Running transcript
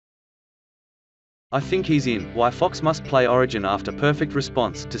I think he's in. Why Fox must play Origin after perfect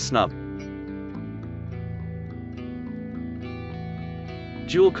response to snub.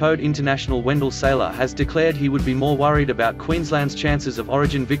 Dual Code International Wendell Saylor has declared he would be more worried about Queensland's chances of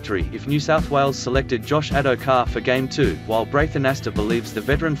Origin victory if New South Wales selected Josh Addo-Carr for Game 2, while Braith Anasta believes the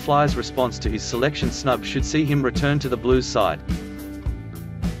veteran Flyers' response to his selection snub should see him return to the Blues side.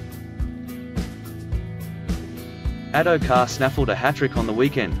 Addo-Carr snaffled a hat-trick on the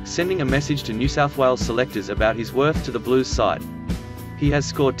weekend, sending a message to New South Wales selectors about his worth to the Blues side. He has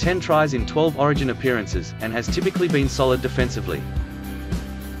scored 10 tries in 12 Origin appearances, and has typically been solid defensively.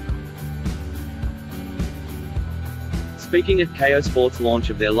 Speaking at KO Sports' launch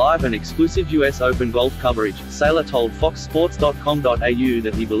of their live and exclusive US Open golf coverage, Saylor told foxsports.com.au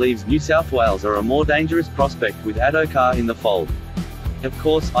that he believes New South Wales are a more dangerous prospect with Addo-Carr in the fold. Of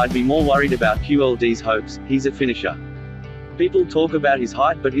course, I'd be more worried about QLD's hopes. He's a finisher. People talk about his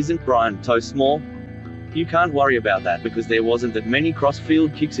height, but isn't Brian Toe small? You can't worry about that because there wasn't that many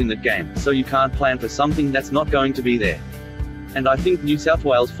cross-field kicks in that game, so you can't plan for something that's not going to be there. And I think New South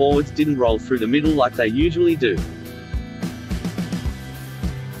Wales forwards didn't roll through the middle like they usually do.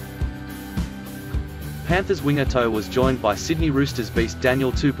 Panthers winger Toe was joined by Sydney Roosters beast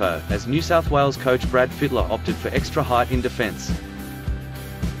Daniel Tupou, as New South Wales coach Brad Fittler opted for extra height in defence.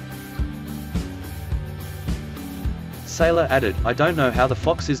 Saylor added, "I don't know how the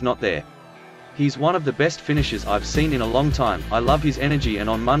Fox is not there. He's one of the best finishers I've seen in a long time. I love his energy, and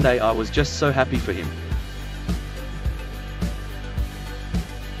on Monday I was just so happy for him.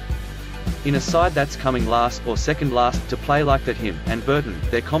 In a side that's coming last or second last to play like that, him and Burton,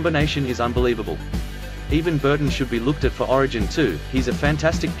 their combination is unbelievable. Even Burton should be looked at for Origin too. He's a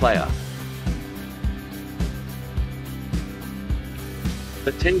fantastic player."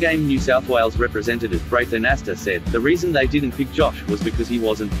 The 10-game New South Wales representative Braith Anasta said, "The reason they didn't pick Josh was because he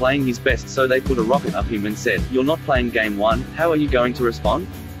wasn't playing his best, so they put a rocket up him and said, 'You're not playing Game 1, how are you going to respond?'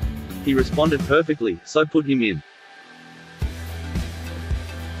 He responded perfectly, so put him in.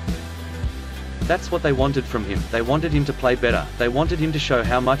 That's what they wanted from him. They wanted him to play better. They wanted him to show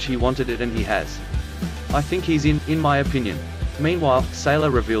how much he wanted it, and he has. I think he's in my opinion." Meanwhile,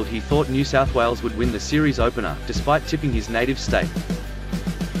 Saylor revealed he thought New South Wales would win the series opener, despite tipping his native state.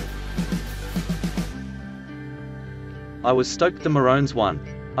 "I was stoked the Maroons won.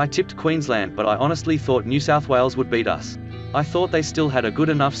 I tipped Queensland, but I honestly thought New South Wales would beat us. I thought they still had a good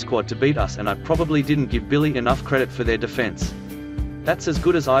enough squad to beat us, and I probably didn't give Billy enough credit for their defence. That's as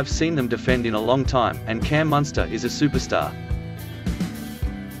good as I've seen them defend in a long time, and Cam Munster is a superstar.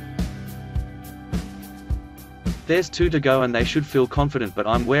 There's 2 to go and they should feel confident, but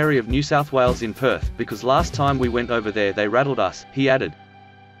I'm wary of New South Wales in Perth, because last time we went over there they rattled us," he added.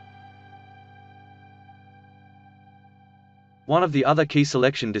 One of the other key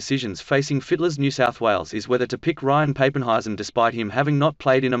selection decisions facing Fittler's New South Wales is whether to pick Ryan Papenhuisen despite him having not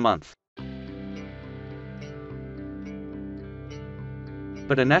played in a month.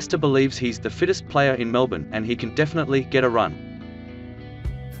 But Anasta believes he's the fittest player in Melbourne, and he can definitely get a run.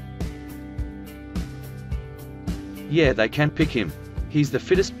 "Yeah, they can pick him. He's the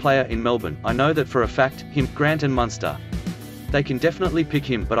fittest player in Melbourne, I know that for a fact, him, Grant and Munster. They can definitely pick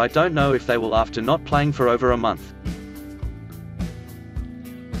him, but I don't know if they will after not playing for over a month.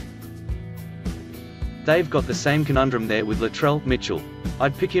 They've got the same conundrum there with Latrell Mitchell.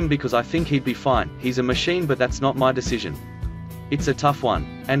 I'd pick him because I think he'd be fine. He's a machine, but that's not my decision. It's a tough one."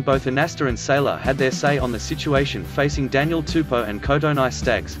 And both Anasta and Saylor had their say on the situation facing Daniel Tupou and Kodonai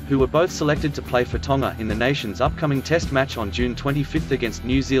Staggs, who were both selected to play for Tonga in the nation's upcoming Test match on June 25 against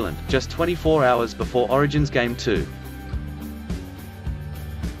New Zealand, just 24 hours before Origin's Game 2.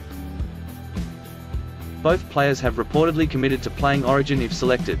 Both players have reportedly committed to playing Origin if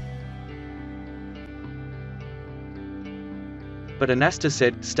selected. But Anasta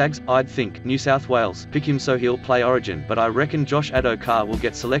said, "Staggs, I'd think New South Wales pick him so he'll play Origin, but I reckon Josh Addo-Carr will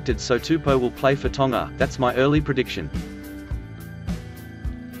get selected so Tupou will play for Tonga. That's my early prediction."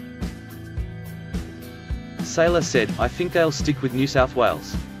 Saylor said, "I think they'll stick with New South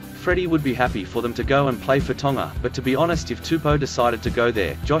Wales. Freddie would be happy for them to go and play for Tonga, but to be honest, if Tupou decided to go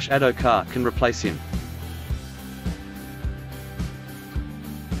there, Josh Addo-Carr can replace him."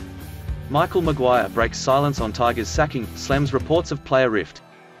 Michael Maguire breaks silence on Tigers sacking, slams reports of player rift.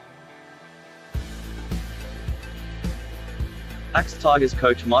 Ex-Tigers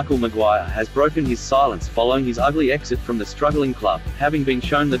coach Michael Maguire has broken his silence following his ugly exit from the struggling club, having been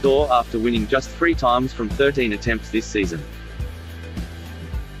shown the door after winning just 3 times from 13 attempts this season.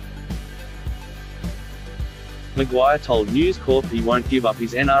 Maguire told News Corp he won't give up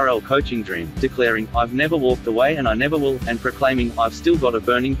his NRL coaching dream, declaring, "I've never walked away and I never will," and proclaiming, "I've still got a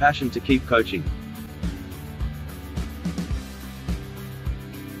burning passion to keep coaching."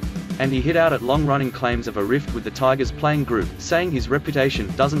 And he hit out at long-running claims of a rift with the Tigers playing group, saying his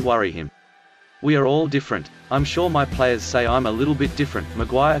reputation doesn't worry him. "We are all different. I'm sure my players say I'm a little bit different,"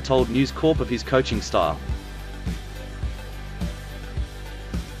 Maguire told News Corp of his coaching style.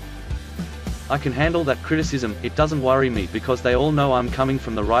 "I can handle that criticism, it doesn't worry me because they all know I'm coming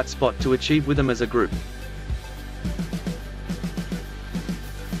from the right spot to achieve with them as a group.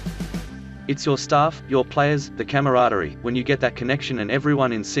 It's your staff, your players, the camaraderie, when you get that connection and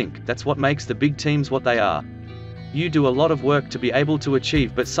everyone in sync, that's what makes the big teams what they are. You do a lot of work to be able to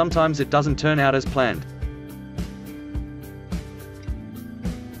achieve, but sometimes it doesn't turn out as planned."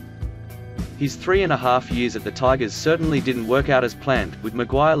 His 3.5 years at the Tigers certainly didn't work out as planned, with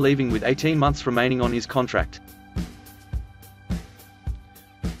Maguire leaving with 18 months remaining on his contract.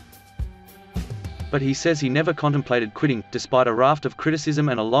 But he says he never contemplated quitting, despite a raft of criticism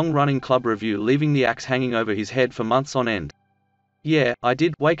and a long-running club review leaving the axe hanging over his head for months on end. "Yeah, I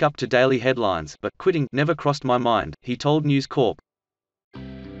did wake up to daily headlines, but quitting never crossed my mind," he told News Corp.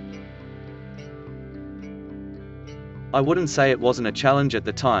 "I wouldn't say it wasn't a challenge at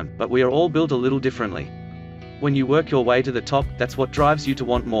the time, but we are all built a little differently. When you work your way to the top, that's what drives you to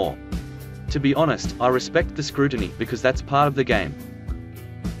want more. To be honest, I respect the scrutiny, because that's part of the game."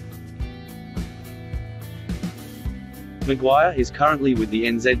 Maguire is currently with the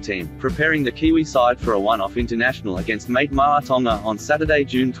NZ team, preparing the Kiwi side for a one-off international against mate Tonga on Saturday,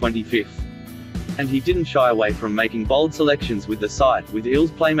 June 25th. And he didn't shy away from making bold selections with the side, with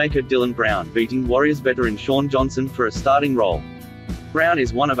Eels playmaker Dylan Brown beating Warriors veteran Shaun Johnson for a starting role. Brown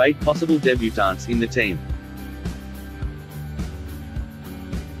is one of 8 possible debutants in the team.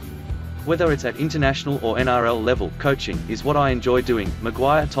 "Whether it's at international or NRL level, coaching is what I enjoy doing,"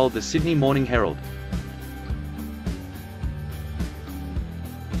 Maguire told the Sydney Morning Herald.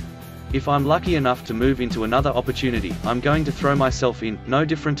 "If I'm lucky enough to move into another opportunity, I'm going to throw myself in, no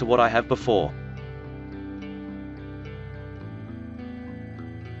different to what I have before.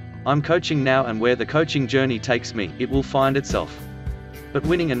 I'm coaching now, and where the coaching journey takes me, it will find itself. But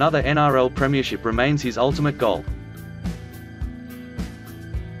winning another NRL premiership remains his ultimate goal.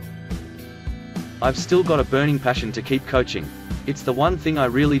 I've still got a burning passion to keep coaching. It's the one thing I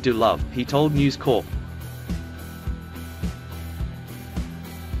really do love," he told News Corp.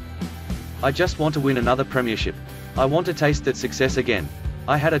 "I just want to win another premiership. I want to taste that success again.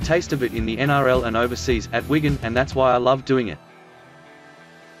 I had a taste of it in the NRL and overseas, at Wigan, and that's why I love doing it.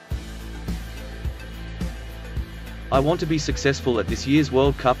 I want to be successful at this year's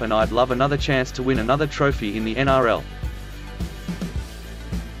World Cup, and I'd love another chance to win another trophy in the NRL."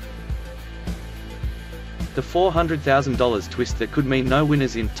 The $400,000 twist that could mean no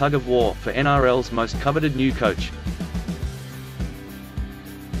winners in tug of war for NRL's most coveted new coach.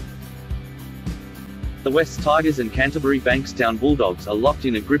 The West Tigers and Canterbury Bankstown Bulldogs are locked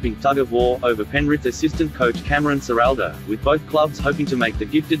in a gripping tug-of-war over Penrith assistant coach Cameron Ciraldo, with both clubs hoping to make the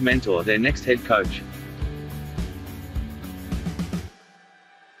gifted mentor their next head coach.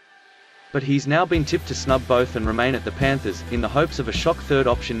 But he's now been tipped to snub both and remain at the Panthers, in the hopes of a shock third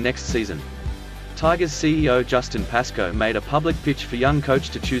option next season. Tigers CEO Justin Pascoe made a public pitch for young coach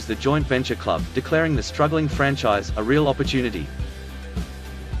to choose the joint venture club, declaring the struggling franchise a real opportunity.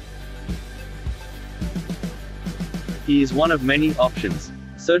 "He is one of many options.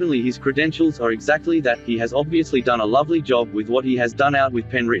 Certainly his credentials are exactly that. He has obviously done a lovely job with what he has done out with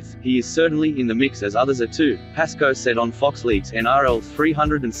Penrith. He is certainly in the mix, as others are too," Pascoe said on Fox League's NRL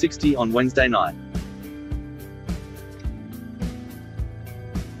 360 on Wednesday night.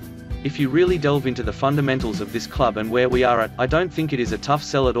 "If you really delve into the fundamentals of this club and where we are at, I don't think it is a tough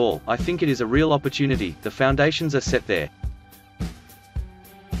sell at all. I think it is a real opportunity. The foundations are set there."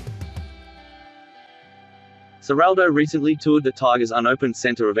 Ciraldo recently toured the Tigers' unopened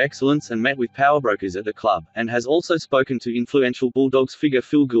Centre of Excellence and met with powerbrokers at the club, and has also spoken to influential Bulldogs figure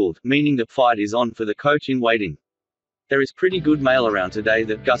Phil Gould, meaning the fight is on for the coach in waiting. There is pretty good mail around today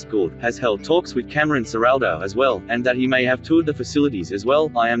that Gus Gould has held talks with Cameron Ciraldo as well, and that he may have toured the facilities as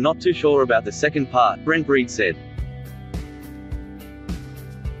well. "I am not too sure about the second part," Brent Reed said.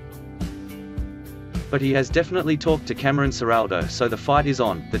 "But he has definitely talked to Cameron Ciraldo, so the fight is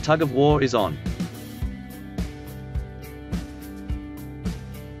on, the tug-of-war is on."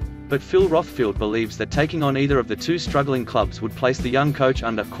 But Phil Rothfield believes that taking on either of the two struggling clubs would place the young coach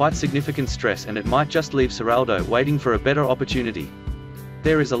under quite significant stress, and it might just leave Ciraldo waiting for a better opportunity.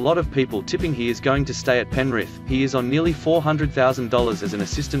 "There is a lot of people tipping he is going to stay at Penrith. He is on nearly $400,000 as an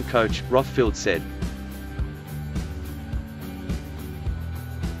assistant coach," Rothfield said.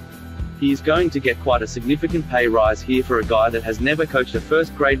 "He is going to get quite a significant pay rise here for a guy that has never coached a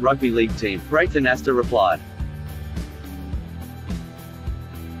first-grade rugby league team," Braithen Astor replied.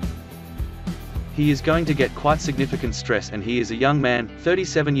 He is going to get quite significant stress, and he is a young man,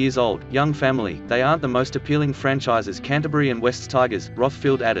 37 years old, young family. They aren't the most appealing franchises, Canterbury and West's Tigers,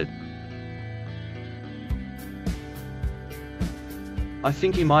 Rothfield added. I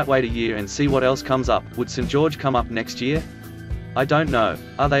think he might wait a year and see what else comes up. Would St George come up next year? I don't know.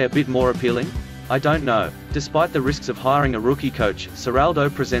 Are they a bit more appealing? I don't know. Despite the risks of hiring a rookie coach,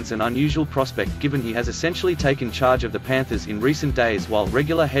 Ciraldo presents an unusual prospect given he has essentially taken charge of the Panthers in recent days while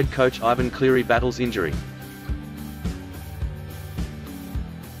regular head coach Ivan Cleary battles injury.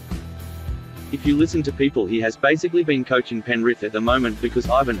 If you listen to people, he has basically been coaching Penrith at the moment because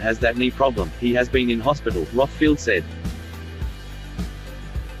Ivan has that knee problem. He has been in hospital, Rothfield said.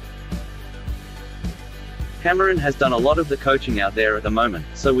 Cameron has done a lot of the coaching out there at the moment,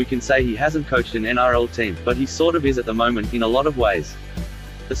 so we can say he hasn't coached an NRL team, but he sort of is at the moment in a lot of ways.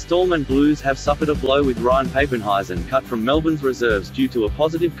 The Storm and Blues have suffered a blow with Ryan Papenhuisen cut from Melbourne's reserves due to a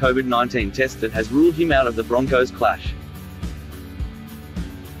positive COVID-19 test that has ruled him out of the Broncos clash.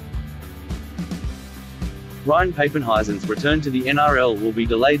 Ryan Papenhuisen's return to the NRL will be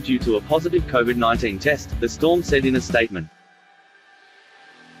delayed due to a positive COVID-19 test, the Storm said in a statement.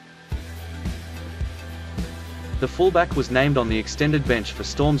 The fullback was named on the extended bench for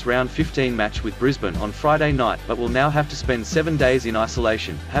Storm's round 15 match with Brisbane on Friday night, but will now have to spend 7 days in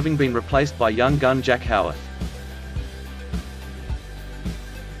isolation, having been replaced by young gun Jack Howarth.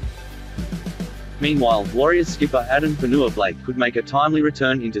 Meanwhile, Warriors skipper Adam Panua-Blake could make a timely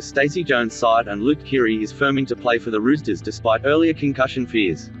return into Stacey Jones' side, and Luke Keary is firming to play for the Roosters despite earlier concussion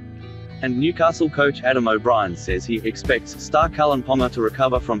fears. And Newcastle coach Adam O'Brien says he expects star Cullen Palmer to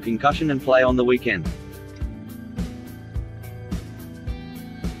recover from concussion and play on the weekend.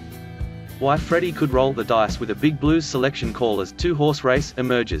 Why Freddie could roll the dice with a big Blues selection call as two-horse race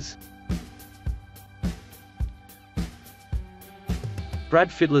emerges. Brad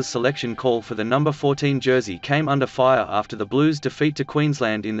Fittler's selection call for the number 14 jersey came under fire after the Blues' defeat to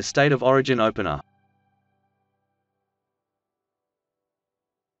Queensland in the State of Origin opener.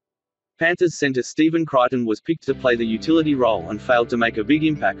 Panthers centre Stephen Crichton was picked to play the utility role and failed to make a big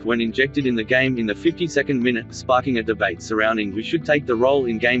impact when injected in the game in the 52nd minute, sparking a debate surrounding who should take the role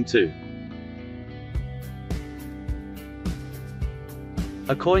in Game 2.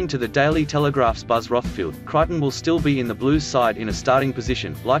 According to the Daily Telegraph's Buzz Rothfield, Crichton will still be in the Blues side in a starting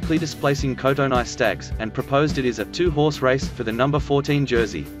position, likely displacing Kotonai Staggs, and proposed it is a two-horse race for the number 14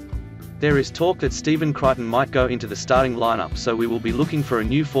 jersey. There is talk that Stephen Crichton might go into the starting lineup, so we will be looking for a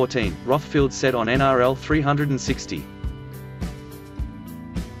new 14, Rothfield said on NRL 360.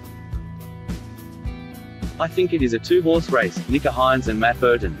 I think it is a two-horse race, Nicker Hines and Matt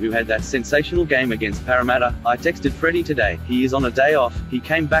Burton, who had that sensational game against Parramatta. I texted Freddie today, he is on a day off, he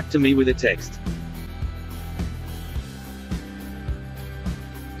came back to me with a text.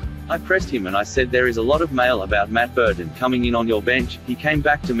 I pressed him and I said there is a lot of mail about Matt Burton coming in on your bench. He came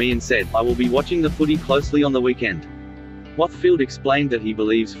back to me and said, I will be watching the footy closely on the weekend. Rothfield explained that he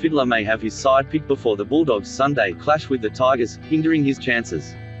believes Fittler may have his side picked before the Bulldogs' Sunday clash with the Tigers, hindering his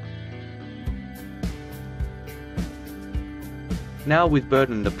chances. Now with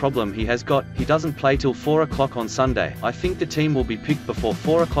Burton, the problem he has got, he doesn't play till 4 o'clock on Sunday. I think the team will be picked before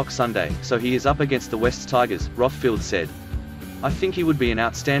 4 o'clock Sunday, so he is up against the West Tigers, Rothfield said. I think he would be an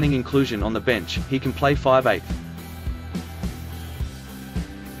outstanding inclusion on the bench, he can play 5/8.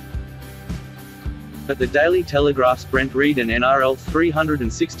 At the Daily Telegraph's Brent Reid and NRL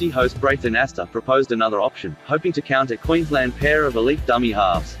 360 host Braithen Astor proposed another option, hoping to counter Queensland pair of elite dummy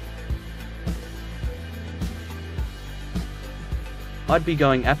halves. I'd be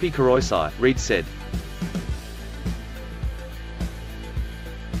going Api Koroisai, Reid said.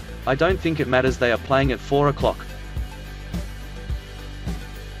 I don't think it matters, they are playing at 4 o'clock.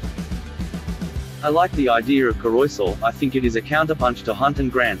 I like the idea of Koroisau. I think it is a counterpunch to Hunt and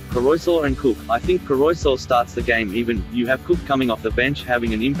Grant, Koroisau and Cook. I think Koroisau starts the game even, you have Cook coming off the bench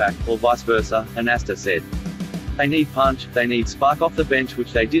having an impact, or vice versa, Anasta said. They need punch, they need spark off the bench,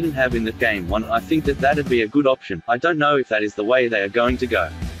 which they didn't have in that game one. I think that that'd be a good option. I don't know if that is the way they are going to go.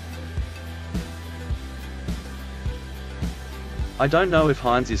 I don't know if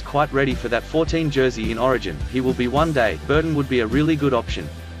Hines is quite ready for that 14 jersey in Origin. He will be one day. Burton would be a really good option.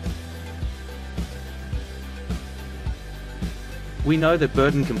 We know that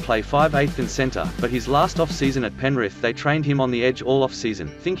Burton can play 5/8 and centre, but his last off-season at Penrith they trained him on the edge all off-season,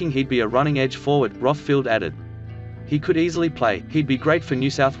 thinking he'd be a running edge forward, Rothfield added. He could easily play, he'd be great for New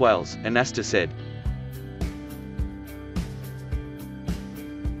South Wales, Anasta said.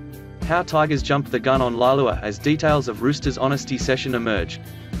 How Tigers jumped the gun on Lailua as details of Roosters' honesty session emerge.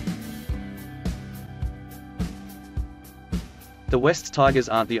 The Wests Tigers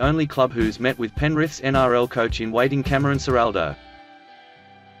aren't the only club who's met with Penrith's NRL coach-in-waiting Cameron Ciraldo.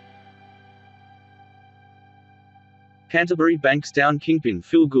 Canterbury Bankstown kingpin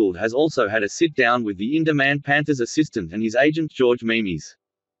Phil Gould has also had a sit-down with the in-demand Panthers assistant and his agent George Memes.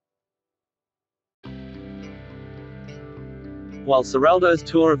 While Ciraldo's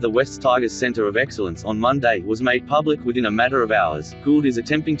tour of the Wests Tigers Centre of Excellence on Monday was made public within a matter of hours, Gould is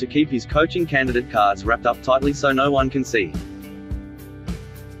attempting to keep his coaching candidate cards wrapped up tightly so no one can see.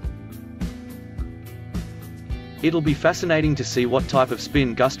 It'll be fascinating to see what type of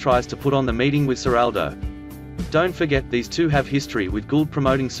spin Gus tries to put on the meeting with Ciraldo. Don't forget, these two have history, with Gould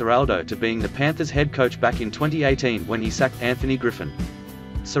promoting Ciraldo to being the Panthers head coach back in 2018 when he sacked Anthony Griffin.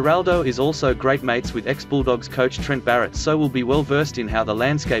 Ciraldo is also great mates with ex-Bulldogs coach Trent Barrett, so will be well versed in how the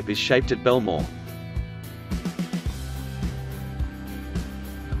landscape is shaped at Belmore.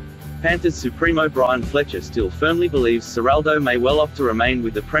 Panthers Supremo Brian Fletcher still firmly believes Ciraldo may well opt to remain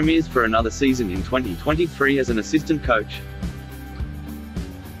with the Premiers for another season in 2023 as an assistant coach.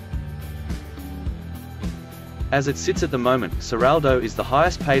 As it sits at the moment, Ciraldo is the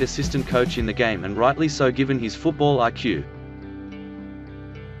highest paid assistant coach in the game, and rightly so given his football IQ.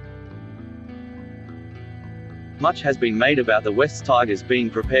 Much has been made about the Wests Tigers being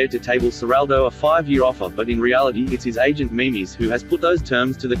prepared to table Ciraldo a 5-year offer, but in reality it's his agent Memes who has put those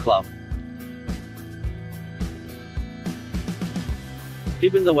terms to the club.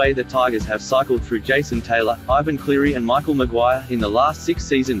 Given the way the Tigers have cycled through Jason Taylor, Ivan Cleary and Michael Maguire in the last 6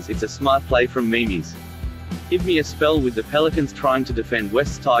 seasons, it's a smart play from Memes. Give me a spell with the Pelicans trying to defend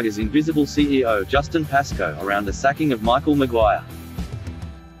Wests Tigers' invisible CEO Justin Pascoe around the sacking of Michael Maguire.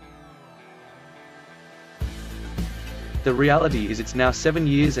 The reality is it's now 7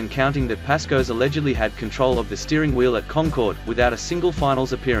 years and counting that Pascoe's allegedly had control of the steering wheel at Concord, without a single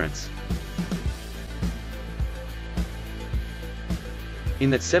finals appearance.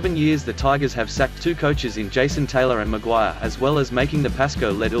 In that 7 years the Tigers have sacked 2 coaches in Jason Taylor and Maguire, as well as making the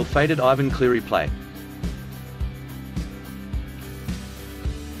Pascoe-led ill-fated Ivan Cleary play.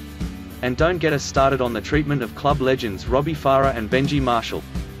 And don't get us started on the treatment of club legends Robbie Farah and Benji Marshall.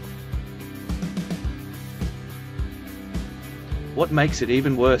 What makes it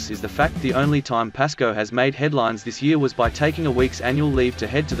even worse is the fact the only time Pascoe has made headlines this year was by taking a week's annual leave to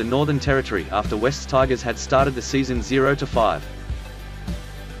head to the Northern Territory after Wests Tigers had started the season 0-5.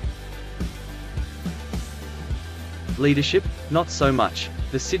 Leadership? Not so much.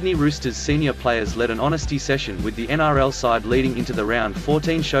 The Sydney Roosters senior players led an honesty session with the NRL side leading into the round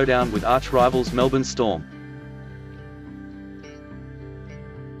 14 showdown with arch-rivals Melbourne Storm.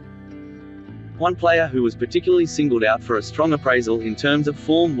 One player who was particularly singled out for a strong appraisal in terms of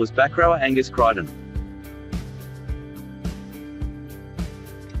form was backrower Angus Crichton.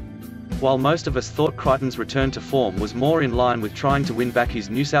 While most of us thought Crichton's return to form was more in line with trying to win back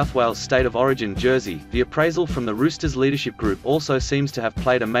his New South Wales State of Origin jersey, the appraisal from the Roosters leadership group also seems to have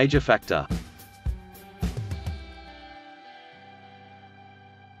played a major factor.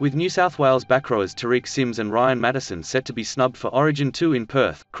 With New South Wales backrowers Tariq Sims and Ryan Matterson set to be snubbed for Origin 2 in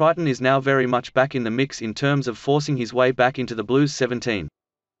Perth, Crichton is now very much back in the mix in terms of forcing his way back into the Blues 17.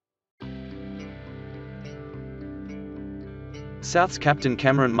 South's captain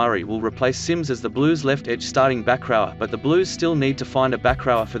Cameron Murray will replace Sims as the Blues' left edge starting backrower, but the Blues still need to find a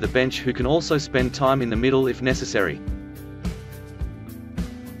backrower for the bench who can also spend time in the middle if necessary.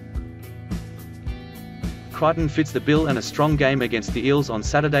 Crichton fits the bill, and a strong game against the Eels on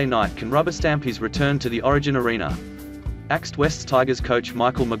Saturday night can rubber-stamp his return to the Origin arena. Axed Wests Tigers coach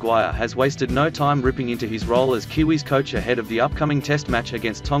Michael Maguire has wasted no time ripping into his role as Kiwis coach ahead of the upcoming Test match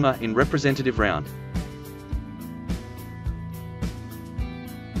against Tonga in representative round.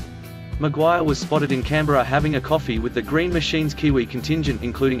 Maguire was spotted in Canberra having a coffee with the Green Machine's Kiwi contingent,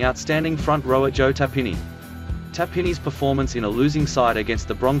 including outstanding front rower Joe Tapini. Tapini's performance in a losing side against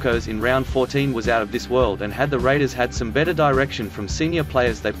the Broncos in round 14 was out of this world, and had the Raiders had some better direction from senior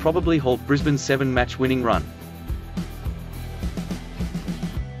players they probably halt Brisbane's 7-match winning run.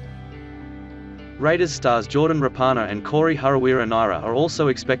 Raiders stars Jordan Rapana and Corey Harawira-Naera are also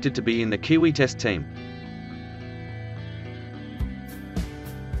expected to be in the Kiwi Test team.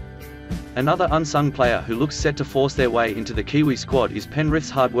 Another unsung player who looks set to force their way into the Kiwi squad is Penrith's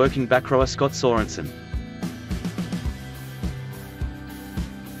hard-working backrower Scott Sorensen.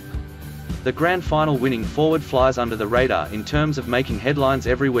 The grand final winning forward flies under the radar in terms of making headlines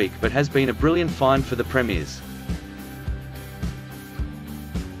every week, but has been a brilliant find for the Premiers.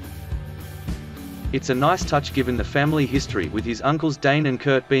 It's a nice touch given the family history, with his uncles Dane and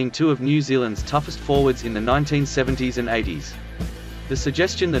Kurt being 2 of New Zealand's toughest forwards in the 1970s and 80s. The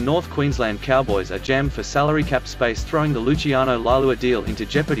suggestion the North Queensland Cowboys are jammed for salary cap space throwing the Luciano Leilua deal into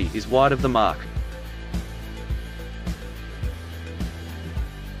jeopardy is wide of the mark.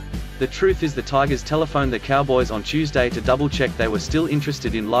 The truth is the Tigers telephoned the Cowboys on Tuesday to double-check they were still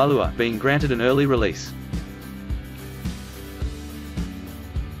interested in Leilua being granted an early release.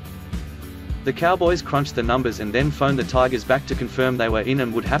 The Cowboys crunched the numbers and then phoned the Tigers back to confirm they were in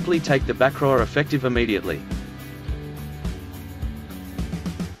and would happily take the backrower effective immediately.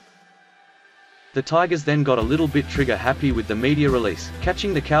 The Tigers then got a little bit trigger-happy with the media release,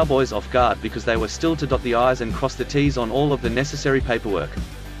 catching the Cowboys off guard because they were still to dot the I's and cross the T's on all of the necessary paperwork.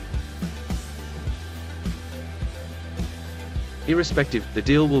 Irrespective, the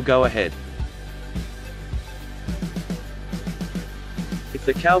deal will go ahead. If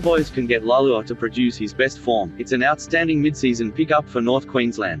the Cowboys can get Leilua to produce his best form, it's an outstanding mid-season pickup for North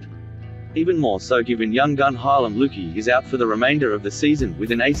Queensland. Even more so given young gun Harlem Luki is out for the remainder of the season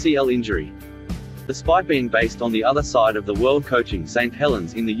with an ACL injury. Despite being based on the other side of the world coaching St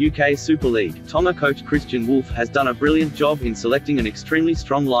Helens in the UK Super League, Tonga coach Christian Wolff has done a brilliant job in selecting an extremely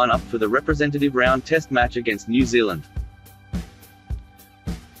strong lineup for the representative round test match against New Zealand.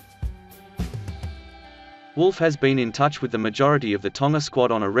 Wolff has been in touch with the majority of the Tonga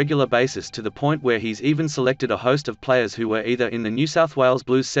squad on a regular basis to the point where he's even selected a host of players who were either in the New South Wales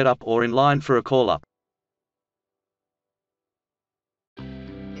Blues setup or in line for a call-up.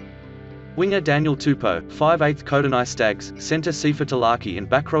 Winger Daniel Tupou, 5/8 Kodinai Stags, centre Sifa Talaki and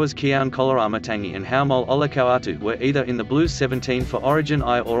backrowers Keaun Koloramatangi and Haumole Olakau'atu were either in the Blues 17 for Origin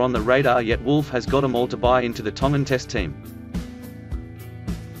I or on the radar, yet Wolff has got them all to buy into the Tongan Test team.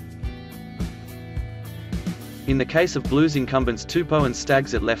 In the case of Blues incumbents Tupou and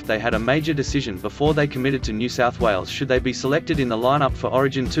Stags at left, they had a major decision before they committed to New South Wales should they be selected in the lineup for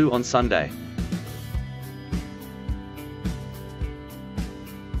Origin 2 on Sunday.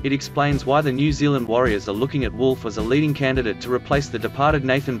 It explains why the New Zealand Warriors are looking at Wolff as a leading candidate to replace the departed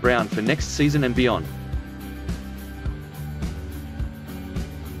Nathan Brown for next season and beyond.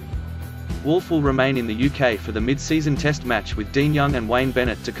 Wolff will remain in the UK for the mid-season test match with Dean Young and Wayne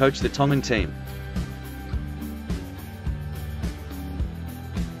Bennett to coach the Tongan team.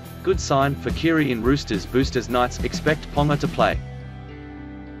 Good sign for Kiri in Roosters Boosters Knights expect Ponga to play.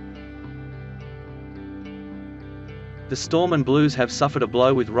 The Storm and Blues have suffered a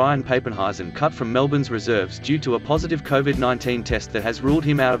blow with Ryan Papenhuisen cut from Melbourne's reserves due to a positive COVID-19 test that has ruled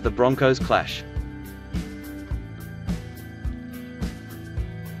him out of the Broncos clash.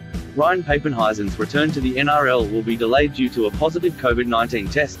 Ryan Papenhuisen's return to the NRL will be delayed due to a positive COVID-19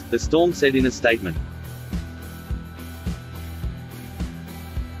 test, the Storm said in a statement.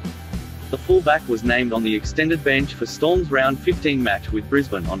 The fullback was named on the extended bench for Storm's round 15 match with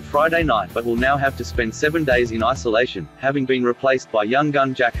Brisbane on Friday night but will now have to spend 7 days in isolation, having been replaced by young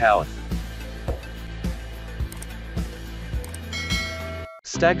gun Jack Howarth.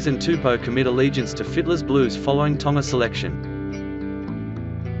 Stags and Tupou commit allegiance to Fittler's Blues following Tonga selection.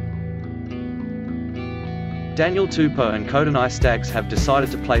 Daniel Tupou and Kodinai Stags have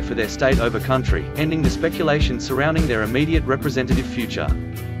decided to play for their state over country, ending the speculation surrounding their immediate representative future.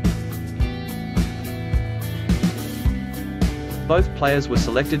 Both players were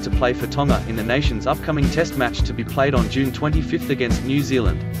selected to play for Tonga in the nation's upcoming test match to be played on June 25 against New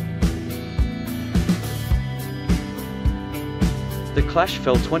Zealand. The clash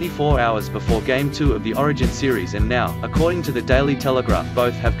fell 24 hours before Game 2 of the Origin series and now, according to the Daily Telegraph,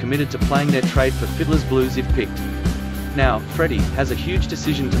 both have committed to playing their trade for Fittler's Blues if picked. Now, Freddie has a huge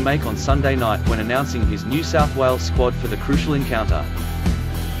decision to make on Sunday night when announcing his New South Wales squad for the crucial encounter.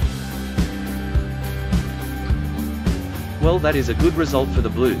 Well, that is a good result for the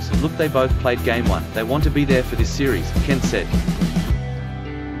Blues. Look, they both played Game 1, they want to be there for this series, Kent said.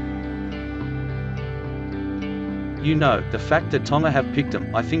 You know, the fact that Tonga have picked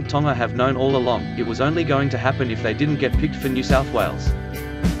them, I think Tonga have known all along, it was only going to happen if they didn't get picked for New South Wales.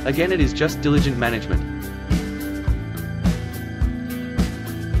 Again, it is just diligent management.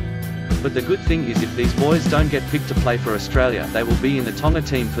 But the good thing is if these boys don't get picked to play for Australia, they will be in the Tonga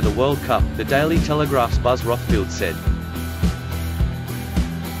team for the World Cup, the Daily Telegraph's Buzz Rothfield said.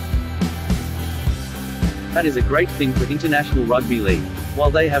 That is a great thing for International Rugby League. While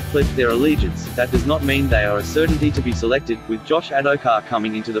they have pledged their allegiance, that does not mean they are a certainty to be selected, with Josh Adokar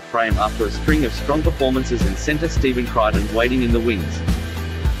coming into the frame after a string of strong performances and centre Stephen Crichton waiting in the wings.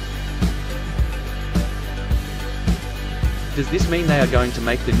 Does this mean they are going to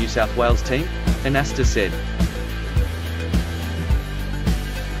make the New South Wales team? Anasta said.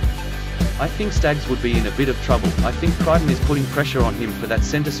 I think Stags would be in a bit of trouble. I think Crichton is putting pressure on him for that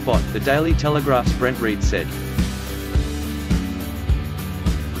centre spot, the Daily Telegraph's Brent Reid said.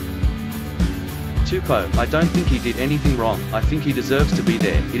 Tupou, I don't think he did anything wrong, I think he deserves to be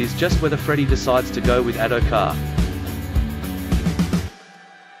there, it is just whether Freddie decides to go with Addo-Carr.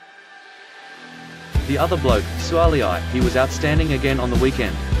 The other bloke, Suaalii, he was outstanding again on the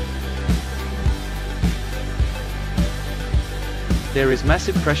weekend. There is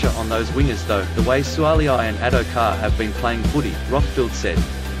massive pressure on those wingers though, the way Suaalii and Addo-Carr have been playing footy, Rothfield said.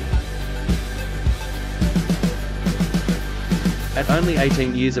 At only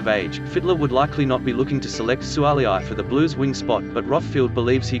 18 years of age, Fittler would likely not be looking to select Suaalii for the Blues wing spot, but Rothfield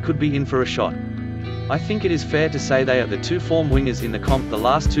believes he could be in for a shot. I think it is fair to say they are the two form wingers in the comp the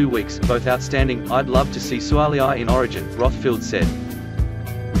last 2 weeks, both outstanding. I'd love to see Suaalii in Origin, Rothfield said.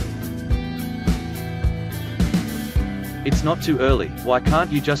 It's not too early, why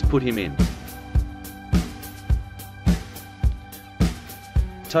can't you just put him in?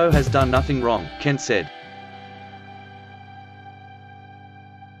 Toe has done nothing wrong, Kent said.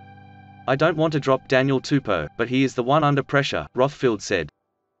 I don't want to drop Daniel Tupou, but he is the one under pressure, Rothfield said.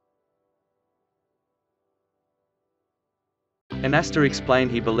 Anasta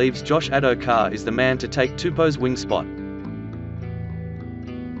explained he believes Josh Addo-Carr is the man to take Tupou's wing spot.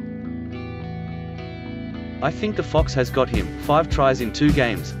 I think the Fox has got him, 5 tries in 2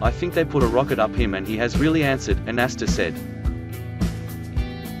 games, I think they put a rocket up him and he has really answered, Anasta said.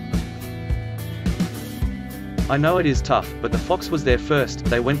 I know it is tough, but the Fox was there first,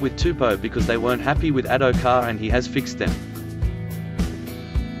 they went with Tupou because they weren't happy with Addo-Carr and he has fixed them.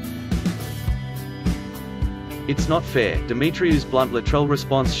 It's not fair, Demetriou's blunt Latrell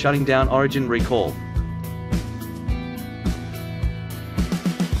response shutting down Origin recall.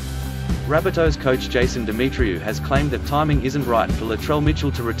 Rabbitohs coach Jason Demetriou has claimed that timing isn't right for Latrell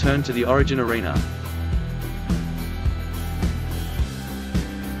Mitchell to return to the Origin arena.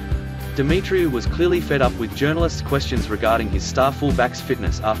 Demetriou was clearly fed up with journalists' questions regarding his star fullback's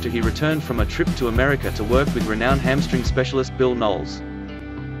fitness after he returned from a trip to America to work with renowned hamstring specialist Bill Knowles.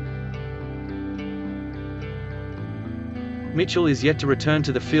 Mitchell is yet to return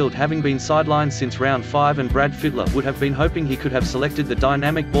to the field, having been sidelined since round 5, and Brad Fittler would have been hoping he could have selected the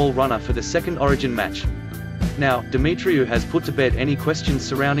dynamic ball runner for the second Origin match. Now, Demetriou has put to bed any questions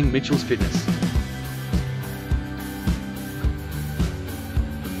surrounding Mitchell's fitness.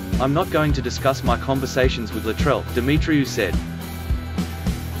 I'm not going to discuss my conversations with Latrell, Demetriou said.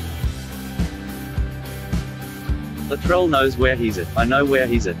 Latrell knows where he's at, I know where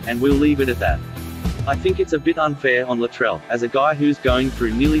he's at, and we'll leave it at that. I think it's a bit unfair on Latrell, as a guy who's going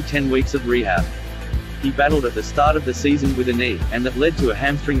through nearly 10 weeks of rehab. He battled at the start of the season with a knee, and that led to a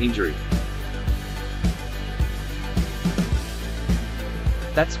hamstring injury.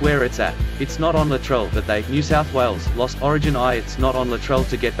 That's where it's at. It's not on Latrell that they, New South Wales, lost Origin. It's not on Latrell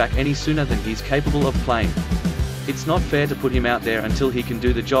to get back any sooner than he's capable of playing. It's not fair to put him out there until he can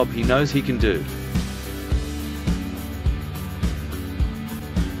do the job he knows he can do.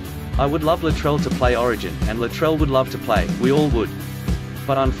 I would love Latrell to play Origin, and Latrell would love to play, we all would.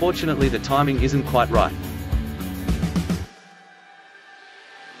 But unfortunately the timing isn't quite right.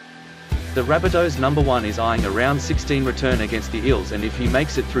 The Rabbitohs number 1 is eyeing a round 16 return against the Eels, and if he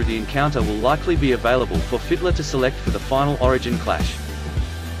makes it through, the encounter will likely be available for Fittler to select for the final Origin clash.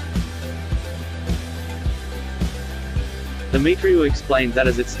 Demetriou explained that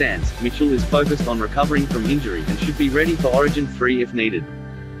as it stands, Mitchell is focused on recovering from injury and should be ready for Origin 3 if needed.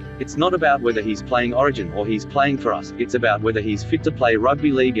 It's not about whether he's playing Origin or he's playing for us, it's about whether he's fit to play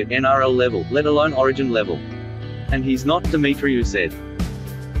rugby league at NRL level, let alone Origin level. And he's not, Demetriou said.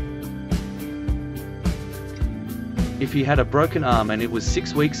 If he had a broken arm and it was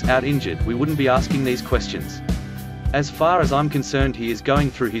 6 weeks out injured, we wouldn't be asking these questions. As far as I'm concerned, he is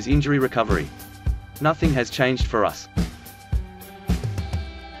going through his injury recovery. Nothing has changed for us.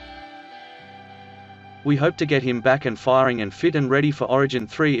 We hope to get him back and firing and fit and ready for Origin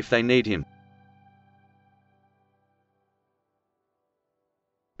 3 if they need him.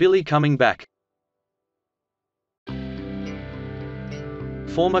 Billy coming back.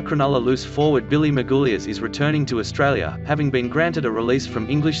 Former Cronulla loose forward Billy Magoulias is returning to Australia, having been granted a release from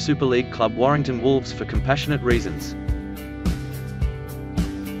English Super League club Warrington Wolves for compassionate reasons.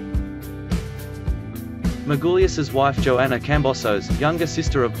 Magoulias's wife Joanna Cambosos, younger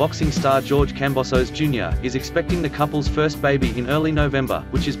sister of boxing star George Cambosos Jr., is expecting the couple's first baby in early November,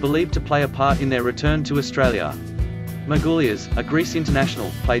 which is believed to play a part in their return to Australia. Magoulias, a Greece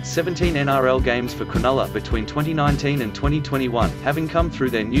international, played 17 NRL games for Cronulla between 2019 and 2021, having come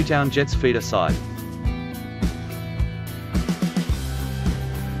through their Newtown Jets feeder side.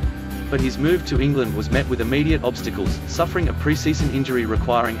 But his move to England was met with immediate obstacles, suffering a pre-season injury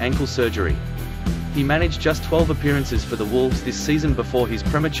requiring ankle surgery. He managed just 12 appearances for the Wolves this season before his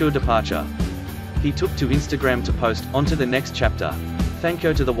premature departure. He took to Instagram to post, "On to the next chapter. Thank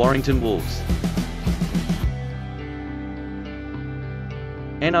you to the Warrington Wolves."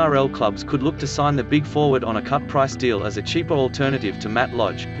 NRL clubs could look to sign the big forward on a cut-price deal as a cheaper alternative to Matt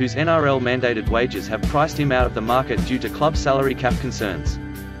Lodge, whose NRL-mandated wages have priced him out of the market due to club salary cap concerns.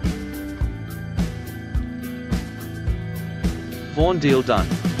 Vaughan deal done.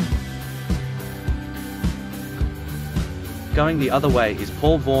 Going the other way is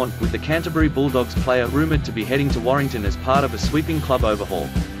Paul Vaughan, with the Canterbury Bulldogs player rumoured to be heading to Warrington as part of a sweeping club overhaul.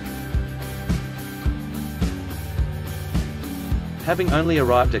 Having only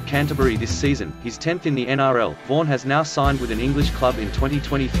arrived at Canterbury this season, his 10th in the NRL, Vaughan has now signed with an English club in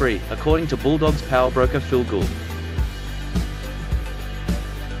 2023, according to Bulldogs power broker Phil Gould.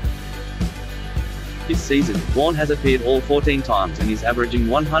 This season, Vaughan has appeared all 14 times and is averaging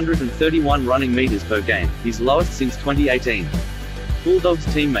 131 running metres per game, his lowest since 2018. Bulldogs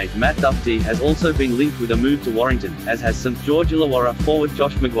teammate Matt Duffy has also been linked with a move to Warrington, as has St George Illawarra forward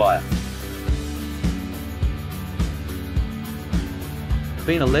Josh Maguire.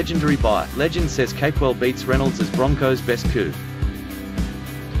 Been a legendary buy, legend says Capewell beats Reynolds as Broncos' best coup.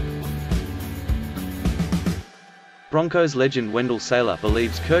 Broncos legend Wendell Saylor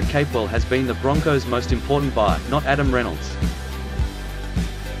believes Kurt Capewell has been the Broncos' most important buy, not Adam Reynolds.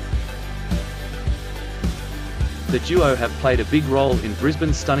 The duo have played a big role in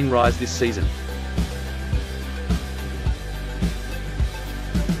Brisbane's stunning rise this season.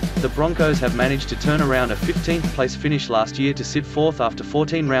 The Broncos have managed to turn around a 15th place finish last year to sit 4th after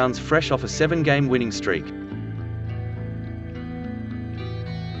 14 rounds fresh off a 7-game winning streak.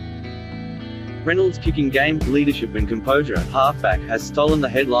 Reynolds' kicking game, leadership and composure at halfback has stolen the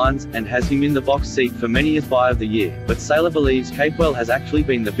headlines, and has him in the box seat for many as buy of the year, but Saylor believes Capewell has actually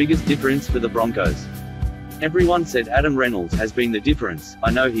been the biggest difference for the Broncos. Everyone said Adam Reynolds has been the difference. I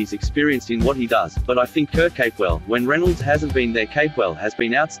know he's experienced in what he does, but I think Kurt Capewell, when Reynolds hasn't been there, Capewell has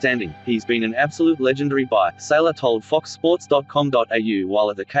been outstanding. He's been an absolute legendary buy, Saylor told foxsports.com.au while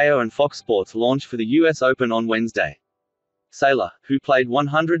at the KO and Fox Sports launch for the US Open on Wednesday. Saylor, who played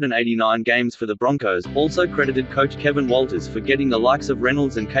 189 games for the Broncos, also credited coach Kevin Walters for getting the likes of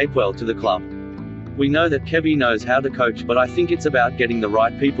Reynolds and Capewell to the club. "We know that Kevy knows how to coach, but I think it's about getting the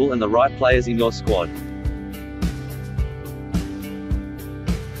right people and the right players in your squad.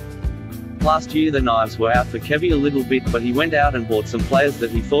 Last year the knives were out for Kevy a little bit, but he went out and bought some players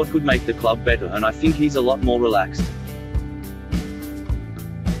that he thought could make the club better, and I think he's a lot more relaxed.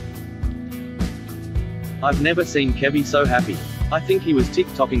 I've never seen Kevy so happy. I think he was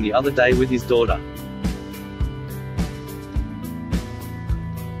TikToking the other day with his daughter."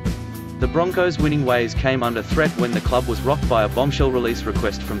 The Broncos' winning ways came under threat when the club was rocked by a bombshell release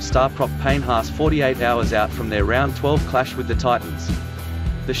request from star prop Payne Haas 48 hours out from their Round 12 clash with the Titans.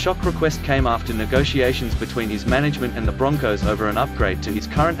 The shock request came after negotiations between his management and the Broncos over an upgrade to his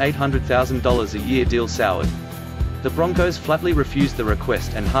current $800,000 a year deal soured. The Broncos flatly refused the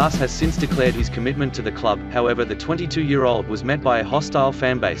request, and Haas has since declared his commitment to the club. However, the 22-year-old was met by a hostile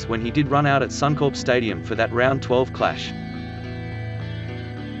fanbase when he did run out at Suncorp Stadium for that Round 12 clash.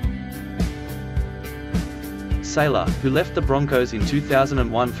 Saylor, who left the Broncos in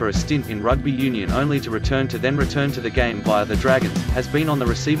 2001 for a stint in rugby union only to return to the game via the Dragons, has been on the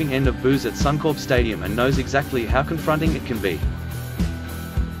receiving end of boos at Suncorp Stadium and knows exactly how confronting it can be.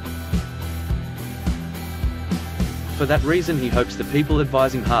 For that reason he hopes the people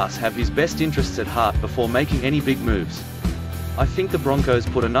advising Haas have his best interests at heart before making any big moves. "I think the Broncos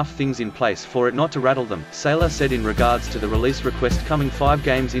put enough things in place for it not to rattle them," Saylor said in regards to the release request coming 5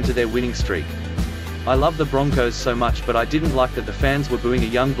 games into their winning streak. "I love the Broncos so much, but I didn't like that the fans were booing a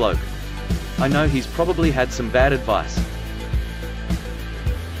young bloke. I know he's probably had some bad advice.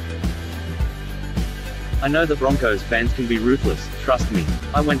 I know the Broncos fans can be ruthless, trust me.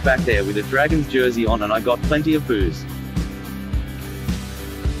 I went back there with a Dragons jersey on and I got plenty of boos.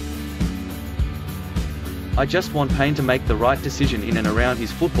 I just want Payne to make the right decision in and around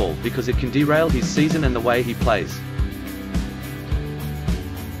his football, because it can derail his season and the way he plays.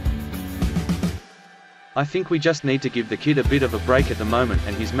 I think we just need to give the kid a bit of a break at the moment,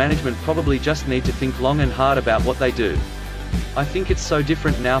 and his management probably just need to think long and hard about what they do. I think it's so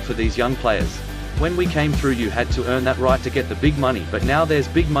different now for these young players. When we came through you had to earn that right to get the big money, but now there's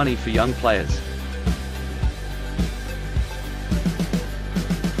big money for young players.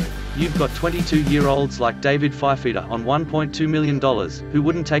 You've got 22-year-olds like David Fifita on $1.2 million, who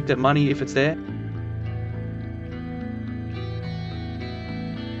wouldn't take that money if it's there?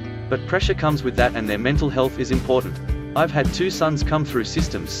 But pressure comes with that, and their mental health is important. I've had 2 sons come through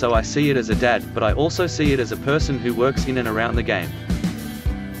systems, so I see it as a dad, but I also see it as a person who works in and around the game.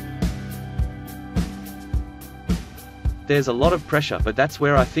 There's a lot of pressure, but that's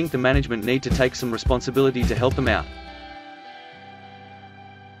where I think the management need to take some responsibility to help them out.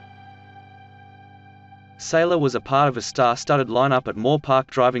 Saylor was a part of a star-studded lineup at Moore Park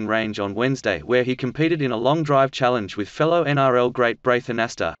Driving Range on Wednesday, where he competed in a long drive challenge with fellow NRL great Braith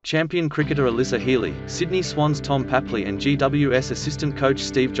Anasta, champion cricketer Alyssa Healy, Sydney Swans Tom Papley and GWS assistant coach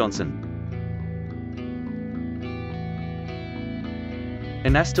Steve Johnson.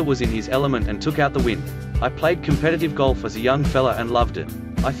 Anasta was in his element and took out the win. "I played competitive golf as a young fella and loved it.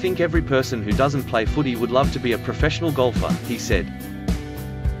 I think every person who doesn't play footy would love to be a professional golfer," he said.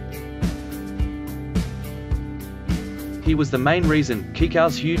 He was the main reason,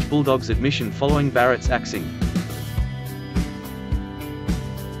 Kikau's huge Bulldogs admission following Barrett's axing.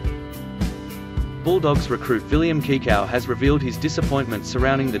 Bulldogs recruit William Kikau has revealed his disappointment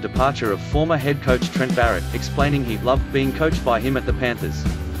surrounding the departure of former head coach Trent Barrett, explaining he loved being coached by him at the Panthers.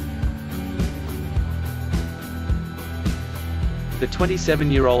 The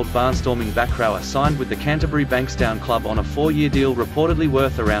 27-year-old barnstorming backrower signed with the Canterbury Bankstown club on a 4-year deal reportedly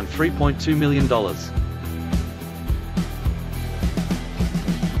worth around $3.2 million.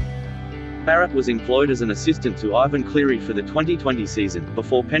 Barrett was employed as an assistant to Ivan Cleary for the 2020 season,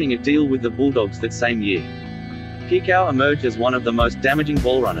 before penning a deal with the Bulldogs that same year. Kikau emerged as one of the most damaging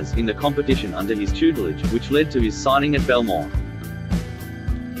ball runners in the competition under his tutelage, which led to his signing at Belmore.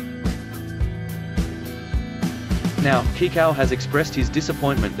 Now, Kikau has expressed his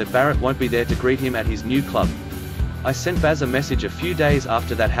disappointment that Barrett won't be there to greet him at his new club. "I sent Baz a message a few days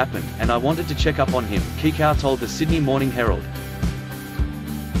after that happened, and I wanted to check up on him," Kikau told the Sydney Morning Herald.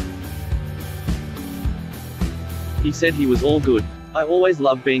 He said he was all good. "I always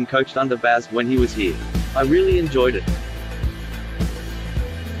loved being coached under Baz when he was here. I really enjoyed it."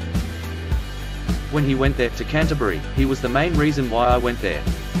 "When he went there, to Canterbury, he was the main reason why I went there.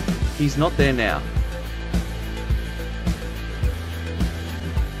 He's not there now."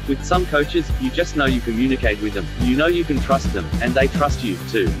 With some coaches, you just know you communicate with them, you know you can trust them, and they trust you,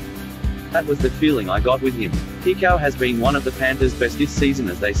 too. That was the feeling I got with him. Kikau has been one of the Panthers' best this season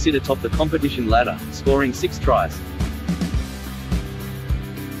as they sit atop the competition ladder, scoring 6 tries.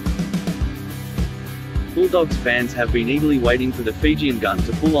 Bulldogs fans have been eagerly waiting for the Fijian gun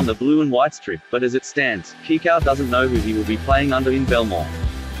to pull on the blue and white strip, but as it stands, Kikau doesn't know who he will be playing under in Belmore.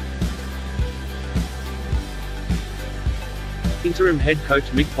 Interim head coach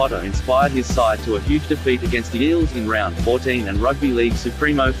Mick Potter inspired his side to a huge defeat against the Eels in round 14, and Rugby League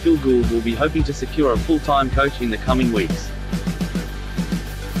Supremo Phil Gould will be hoping to secure a full-time coach in the coming weeks.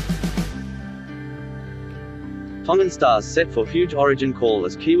 Tongan Stars set for huge Origin call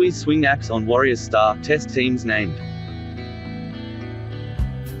as Kiwis swing axe on Warriors Star Test teams named.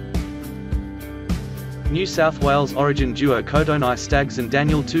 New South Wales Origin duo Kodonai Staggs and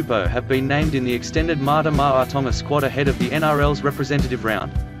Daniel Tupou have been named in the extended Mata Ma'a Tonga squad ahead of the NRL's representative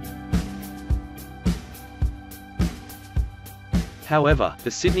round. However,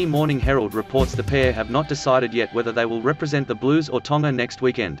 the Sydney Morning Herald reports the pair have not decided yet whether they will represent the Blues or Tonga next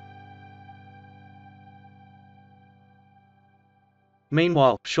weekend.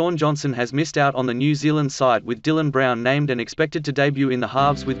 Meanwhile, Shaun Johnson has missed out on the New Zealand side with Dylan Brown named and expected to debut in the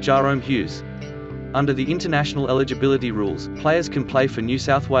halves with Jarome Hughes. Under the international eligibility rules, players can play for New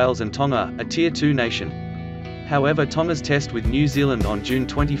South Wales and Tonga, a Tier 2 nation. However, Tonga's test with New Zealand on June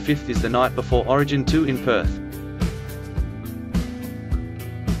 25 is the night before Origin 2 in Perth.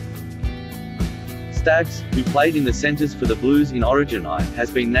 Staggs, who played in the centres for the Blues in Origin I, has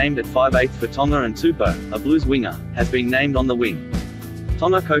been named at 5/8 for Tonga, and Tupou, a Blues winger, has been named on the wing.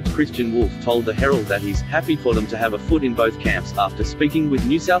 Tonga coach Christian Wolff told the Herald that he's happy for them to have a foot in both camps after speaking with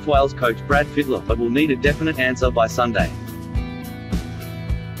New South Wales coach Brad Fittler, but will need a definite answer by Sunday.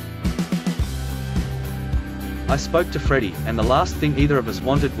 "I spoke to Freddie, and the last thing either of us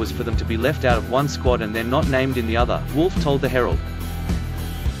wanted was for them to be left out of one squad and then not named in the other," Wolff told the Herald.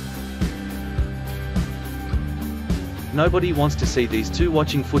 "Nobody wants to see these two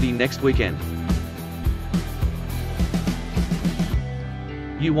watching footy next weekend.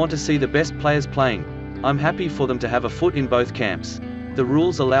 You want to see the best players playing. I'm happy for them to have a foot in both camps. The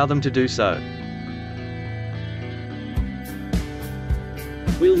rules allow them to do so.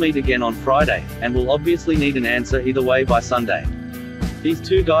 We'll meet again on Friday, and we'll obviously need an answer either way by Sunday. These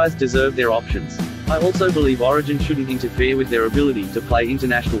two guys deserve their options. I also believe Origin shouldn't interfere with their ability to play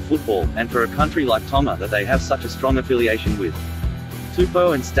international football, and for a country like Tonga that they have such a strong affiliation with.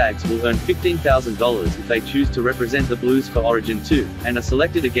 Tupou and Staggs will earn $15,000 if they choose to represent the Blues for Origin 2, and are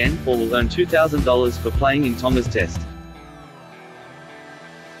selected again, or will earn $2,000 for playing in Tonga's test.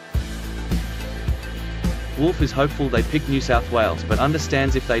 Wolff is hopeful they pick New South Wales but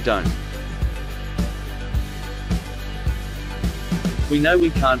understands if they don't. We know we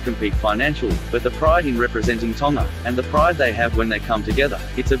can't compete financially, but the pride in representing Tonga, and the pride they have when they come together,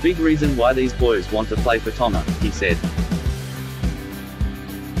 it's a big reason why these boys want to play for Tonga, he said.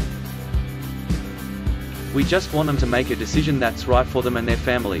 We just want them to make a decision that's right for them and their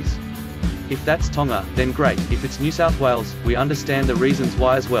families. If that's Tonga, then great. If it's New South Wales, we understand the reasons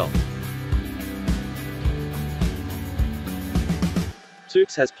why as well.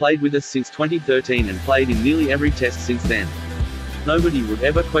 Tukes has played with us since 2013 and played in nearly every test since then. Nobody would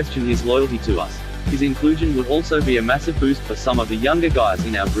ever question his loyalty to us. His inclusion would also be a massive boost for some of the younger guys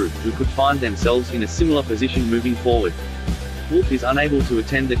in our group who could find themselves in a similar position moving forward. Wolf is unable to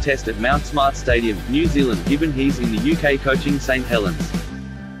attend the test at Mount Smart Stadium, New Zealand, given he's in the UK coaching St Helens.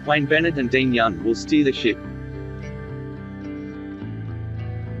 Wayne Bennett and Dean Young will steer the ship.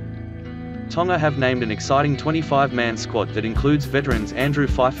 Tonga have named an exciting 25-man squad that includes veterans Andrew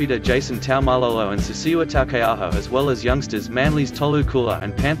Fifita, Jason Taumalolo and Susiua Taukeaho, as well as youngsters Manly's Tolu Kula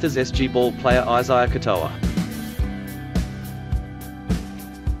and Panthers SG ball player Isaiah Katoa.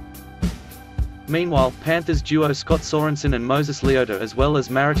 Meanwhile, Panthers duo Scott Sorensen and Moses Leota as well as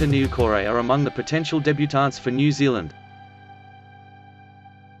Marita Niukore are among the potential debutants for New Zealand.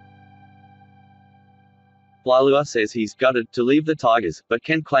 Laulua says he's gutted to leave the Tigers, but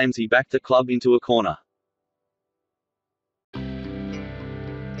Kent claims he backed the club into a corner.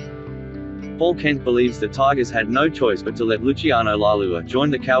 Paul Kent believes the Tigers had no choice but to let Luciano Laulua join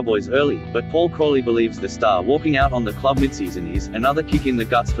the Cowboys early, but Paul Crawley believes the star walking out on the club midseason is another kick in the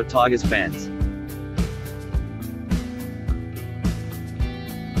guts for Tigers fans.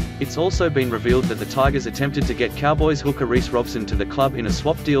 It's also been revealed that the Tigers attempted to get Cowboys hooker Reece Robson to the club in a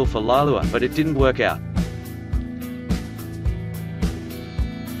swap deal for Laulua, but it didn't work out.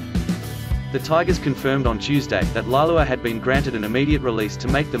 The Tigers confirmed on Tuesday that Laulua had been granted an immediate release to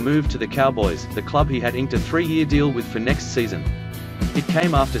make the move to the Cowboys, the club he had inked a 3-year deal with for next season. It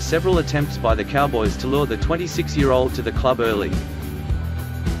came after several attempts by the Cowboys to lure the 26-year-old to the club early.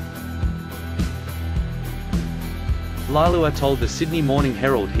 Laulua told the Sydney Morning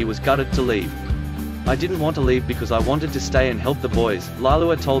Herald he was gutted to leave. "I didn't want to leave because I wanted to stay and help the boys,"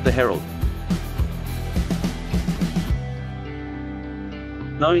 Laulua told the Herald.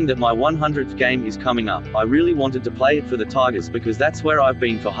 "Knowing that my 100th game is coming up, I really wanted to play it for the Tigers because that's where I've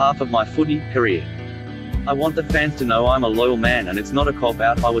been for half of my footy career. I want the fans to know I'm a loyal man and it's not a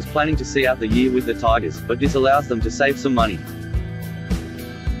cop-out. I was planning to see out the year with the Tigers, but this allows them to save some money."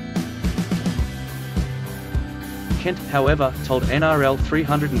 Kent, however, told NRL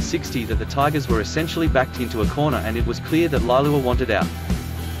 360 that the Tigers were essentially backed into a corner and it was clear that Laulua wanted out.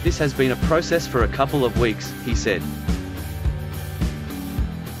 "This has been a process for a couple of weeks," he said.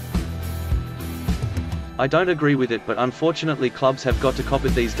 "I don't agree with it, but unfortunately clubs have got to cop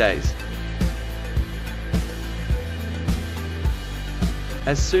it these days."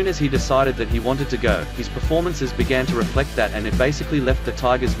 As soon as he decided that he wanted to go, his performances began to reflect that, and it basically left the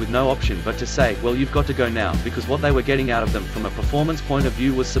Tigers with no option but to say, "Well, you've got to go now," because what they were getting out of them from a performance point of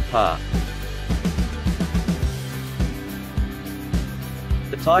view was subpar.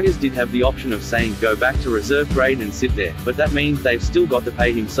 The Tigers did have the option of saying go back to reserve grade and sit there, but that means they've still got to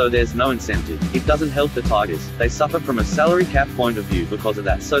pay him, so there's no incentive. It doesn't help the Tigers. They suffer from a salary cap point of view because of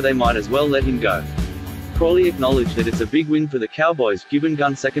that, so they might as well let him go. Crawley acknowledged that it's a big win for the Cowboys given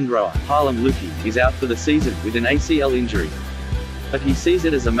gun second rower, Harlem Luki, is out for the season with an ACL injury. But he sees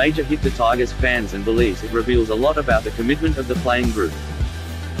it as a major hit to Tigers fans and believes it reveals a lot about the commitment of the playing group.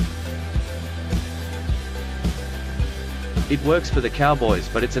 "It works for the Cowboys,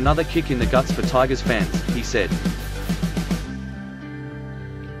 but it's another kick in the guts for Tigers fans," he said.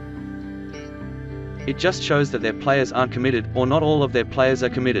 "It just shows that their players aren't committed, or not all of their players are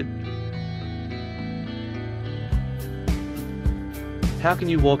committed. How can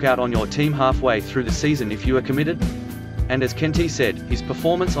you walk out on your team halfway through the season if you are committed?" And as Kenty said, his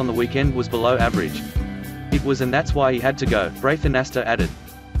performance on the weekend was below average. "It was, and that's why he had to go," Braithenasta added.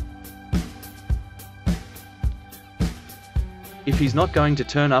 "If he's not going to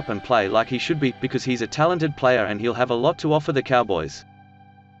turn up and play like he should be, because he's a talented player and he'll have a lot to offer the Cowboys.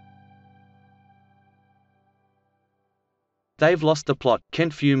 They've lost the plot."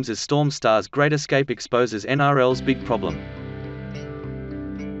 Kent fumes as Storm Star's Great Escape exposes NRL's big problem.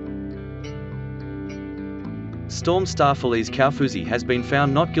 Storm star Felice Kaufusi has been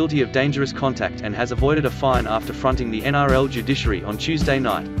found not guilty of dangerous contact and has avoided a fine after fronting the NRL judiciary on Tuesday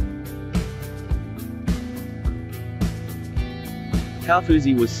night.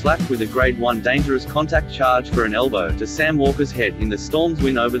 Kaufusi was slapped with a Grade 1 dangerous contact charge for an elbow to Sam Walker's head in the Storm's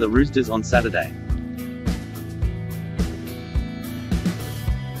win over the Roosters on Saturday.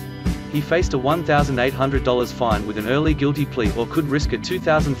 He faced a $1,800 fine with an early guilty plea or could risk a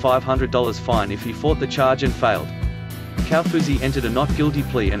 $2,500 fine if he fought the charge and failed. Kaufusi entered a not guilty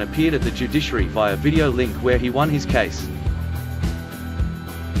plea and appeared at the judiciary via video link where he won his case.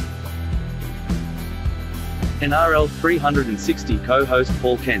 NRL 360 co-host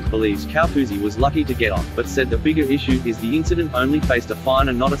Paul Kent believes Kaufusi was lucky to get off, but said the bigger issue is the incident only faced a fine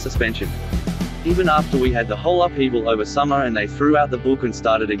and not a suspension. Even after we had the whole upheaval over summer and they threw out the book and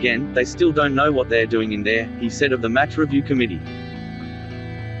started again, they still don't know what they're doing in there, he said of the match review committee.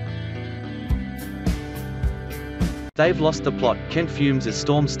 They've lost the plot, Kent fumes as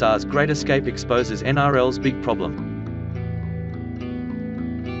Storm Star's Great Escape exposes NRL's big problem.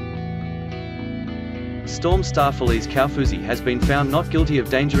 Storm star Felice Kaufusi has been found not guilty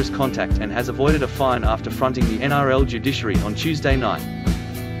of dangerous contact and has avoided a fine after fronting the NRL judiciary on Tuesday night.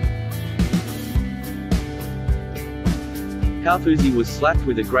 Kaufusi was slapped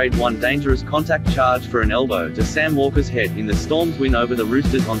with a Grade 1 dangerous contact charge for an elbow to Sam Walker's head in the Storm's win over the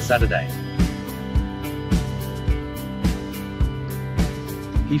Roosters on Saturday.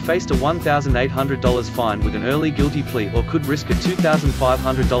 He faced a $1,800 fine with an early guilty plea or could risk a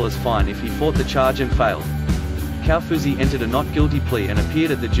 $2,500 fine if he fought the charge and failed. Kaufusi entered a not guilty plea and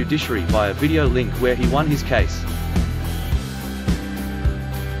appeared at the judiciary via video link where he won his case.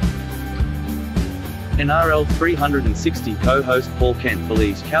 NRL 360 co-host Paul Kent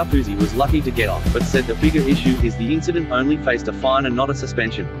believes Kaufusi was lucky to get off, but said the bigger issue is the incident only faced a fine and not a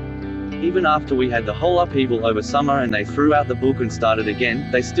suspension. Even after we had the whole upheaval over summer and they threw out the book and started again,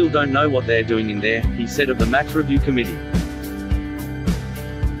 they still don't know what they're doing in there, he said of the match review committee.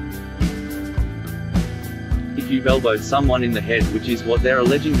 If you've elbowed someone in the head, which is what they're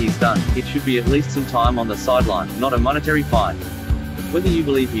alleging he's done, it should be at least some time on the sideline, not a monetary fine. Whether you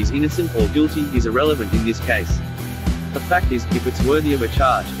believe he's innocent or guilty is irrelevant in this case. The fact is, if it's worthy of a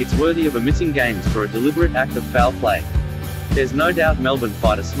charge, it's worthy of a missing games for a deliberate act of foul play. There's no doubt Melbourne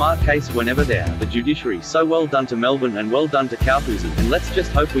fight a smart case whenever they're the judiciary, so well done to Melbourne and well done to Kaufusi, and let's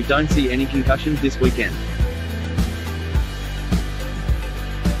just hope we don't see any concussions this weekend.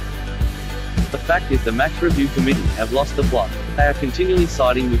 The fact is the match review committee have lost the plot. They are continually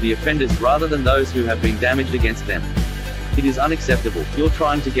siding with the offenders rather than those who have been damaged against them. It is unacceptable. You're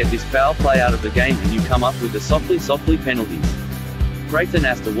trying to get this foul play out of the game and you come up with the softly penalties. Great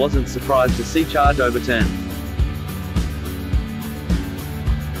Asta wasn't surprised to see charge overturned.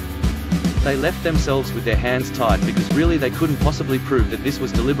 They left themselves with their hands tied because really they couldn't possibly prove that this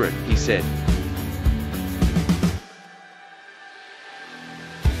was deliberate, he said.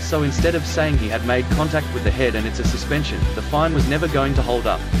 So instead of saying he had made contact with the head and it's a suspension, the fine was never going to hold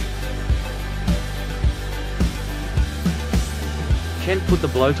up. Kent put the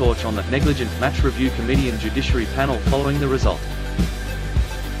blowtorch on the negligent match review committee and judiciary panel following the result.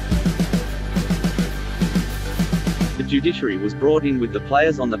 The judiciary was brought in with the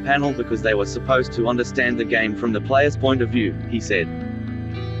players on the panel because they were supposed to understand the game from the players' point of view, he said.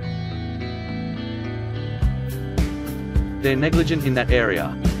 They're negligent in that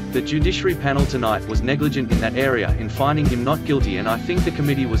area. The judiciary panel tonight was negligent in that area in finding him not guilty, and I think the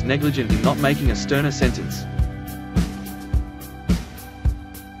committee was negligent in not making a sterner sentence.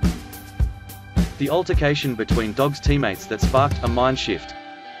 The altercation between Dogs teammates that sparked a mind shift.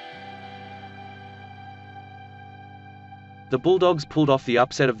 The Bulldogs pulled off the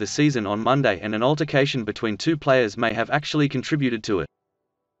upset of the season on Monday, and an altercation between two players may have actually contributed to it.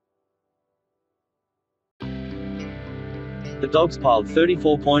 The Dogs piled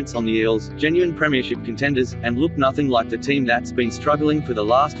 34 points on the Eels, genuine premiership contenders, and look nothing like the team that's been struggling for the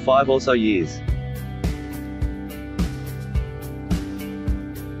last 5 or so years.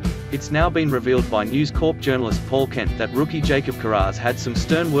 It's now been revealed by News Corp journalist Paul Kent that rookie Jacob Kiraz had some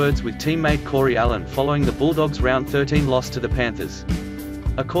stern words with teammate Corey Allen following the Bulldogs' round 13 loss to the Panthers.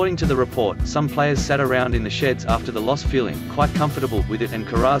 According to the report, some players sat around in the sheds after the loss feeling quite comfortable with it, and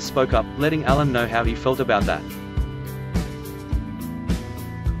Kiraz spoke up, letting Allen know how he felt about that.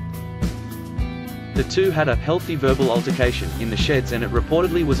 The two had a healthy verbal altercation in the sheds, and it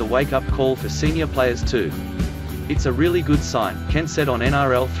reportedly was a wake-up call for senior players too. It's a really good sign, Kent said on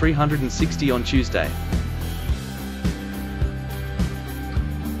NRL 360 on Tuesday.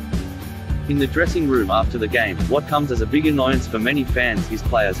 In the dressing room after the game, what comes as a big annoyance for many fans is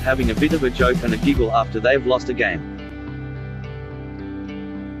players having a bit of a joke and a giggle after they've lost a game.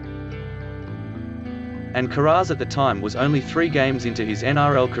 And Kiraz at the time was only 3 games into his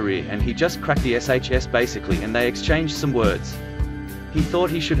NRL career, and he just cracked the SHS basically, and they exchanged some words. He thought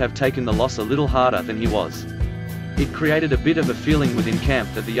he should have taken the loss a little harder than he was. It created a bit of a feeling within camp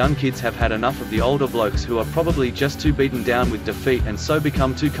that the young kids have had enough of the older blokes who are probably just too beaten down with defeat and so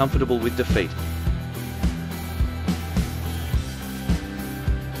become too comfortable with defeat.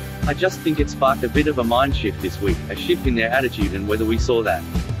 I just think it sparked a bit of a mind shift this week, a shift in their attitude and whether we saw that.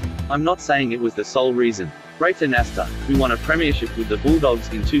 I'm not saying it was the sole reason. Rafe Anasta, who won a premiership with the Bulldogs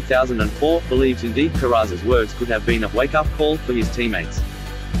in 2004, believes indeed Carraz's words could have been a wake-up call for his teammates.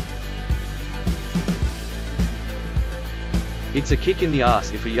 It's a kick in the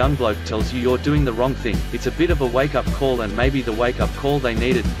ass if a young bloke tells you you're doing the wrong thing. It's a bit of a wake-up call and maybe the wake-up call they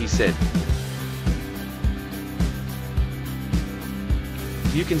needed, he said.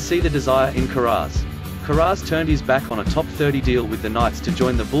 You can see the desire in Carraz. Carraz turned his back on a top 30 deal with the Knights to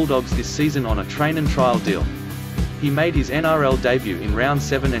join the Bulldogs this season on a train and trial deal. He made his NRL debut in round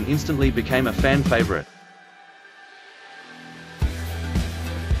 7 and instantly became a fan favourite.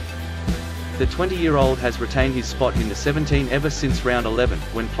 The 20-year-old has retained his spot in the 17 ever since round 11,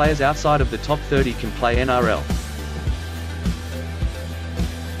 when players outside of the top 30 can play NRL.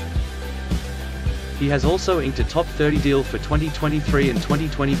 He has also inked a top 30 deal for 2023 and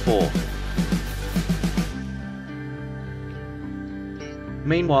 2024.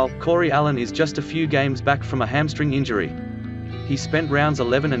 Meanwhile, Corey Allen is just a few games back from a hamstring injury. He spent rounds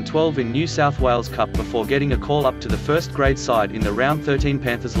 11 and 12 in New South Wales Cup before getting a call up to the first grade side in the round 13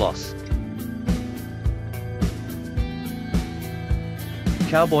 Panthers loss.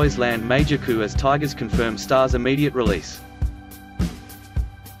 Cowboys land major coup as Tigers confirm Star's immediate release.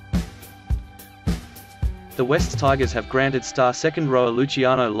 The West Tigers have granted Star second rower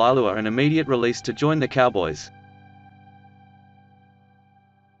Luciano Laulua an immediate release to join the Cowboys.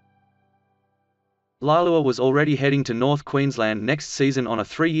 Laulua was already heading to North Queensland next season on a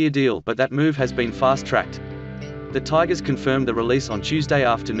 3-year deal, but that move has been fast-tracked. The Tigers confirmed the release on Tuesday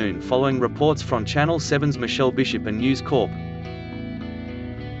afternoon following reports from Channel 7's Michelle Bishop and News Corp.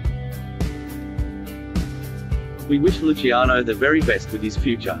 We wish Luciano the very best with his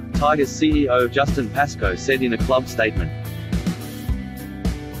future, Tigers CEO Justin Pascoe said in a club statement.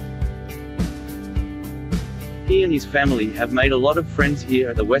 He and his family have made a lot of friends here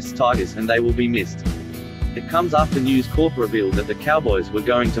at the West Tigers and they will be missed. It comes after News Corp revealed that the Cowboys were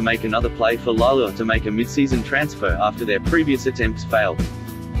going to make another play for Laulua to make a mid-season transfer after their previous attempts failed.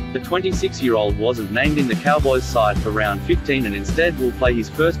 The 26-year-old wasn't named in the Cowboys side for round 15 and instead will play his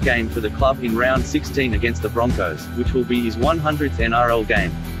first game for the club in round 16 against the Broncos, which will be his 100th NRL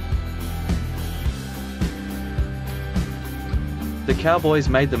game. The Cowboys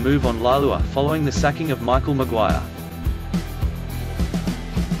made the move on Laulua following the sacking of Michael Maguire.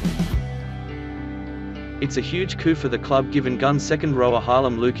 It's a huge coup for the club given Guns second rower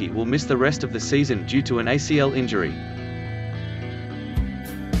Harlem Lukey will miss the rest of the season due to an ACL injury.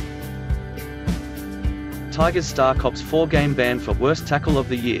 Tigers star cops 4-game ban for worst tackle of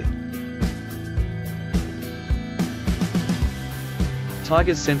the year.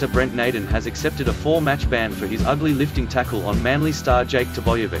 Tigers centre Brent Naden has accepted a 4-match ban for his ugly lifting tackle on Manly star Jake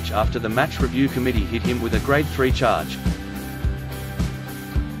Trbojevic after the match review committee hit him with a grade 3 charge.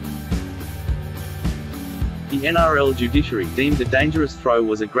 The NRL judiciary deemed the dangerous throw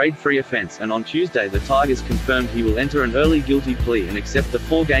was a grade 3 offence and on Tuesday the Tigers confirmed he will enter an early guilty plea and accept the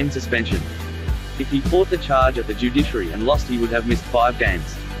 4-game suspension. If he fought the charge at the judiciary and lost he would have missed 5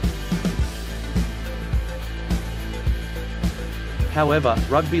 games. However,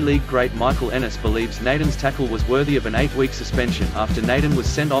 rugby league great Michael Ennis believes Naden's tackle was worthy of an 8-week suspension after Naden was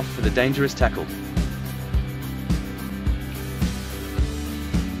sent off for the dangerous tackle.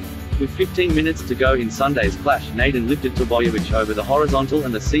 With 15 minutes to go in Sunday's clash, Naden lifted Trbojevic over the horizontal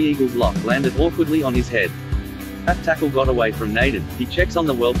and the Sea Eagles lock landed awkwardly on his head. That tackle got away from Naden. He checks on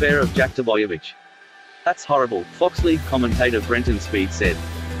the welfare of Jack Trbojevic. That's horrible, Fox League commentator Brenton Speed said.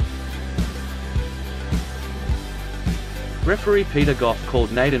 Referee Peter Goff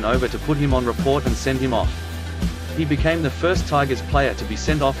called Naden over to put him on report and send him off. He became the first Tigers player to be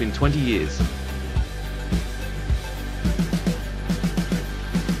sent off in 20 years.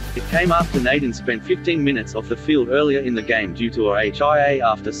 It came after Naden spent 15 minutes off the field earlier in the game due to a HIA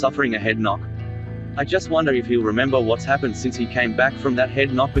after suffering a head knock. I just wonder if he'll remember what's happened since he came back from that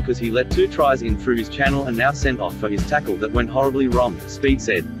head knock because he let 2 tries in through his channel and now sent off for his tackle that went horribly wrong, Speed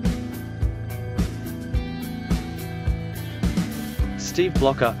said. Steve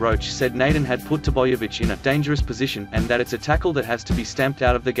Blocker, Roach, said Naden had put Trbojevic in a dangerous position and that it's a tackle that has to be stamped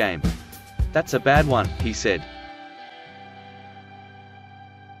out of the game. That's a bad one, he said.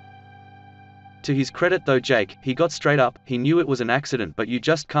 To his credit though Jake, he got straight up, he knew it was an accident but you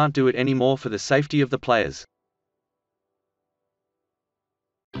just can't do it anymore for the safety of the players.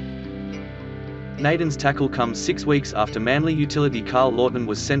 Naden's tackle comes 6 weeks after Manly utility Carl Lawton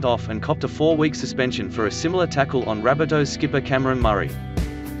was sent off and copped a 4-week suspension for a similar tackle on Rabbitohs skipper Cameron Murray.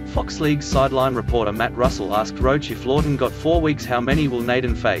 Fox League's sideline reporter Matt Russell asked Roach if Lawton got 4 weeks, how many will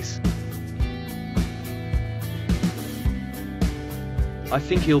Naden face? I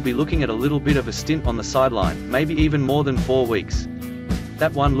think he'll be looking at a little bit of a stint on the sideline, maybe even more than 4 weeks.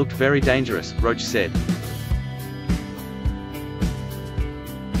 That one looked very dangerous, Roach said.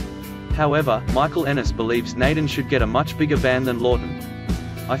 However, Michael Ennis believes Naden should get a much bigger ban than Lawton.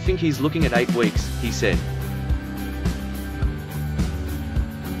 I think he's looking at 8 weeks, he said.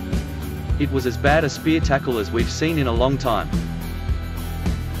 It was as bad a spear tackle as we've seen in a long time.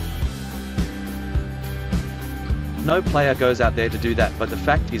 No player goes out there to do that, but the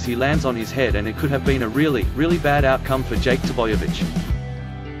fact is he lands on his head, and it could have been a really, really bad outcome for Jake Trbojevic.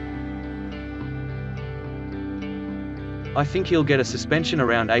 I think he'll get a suspension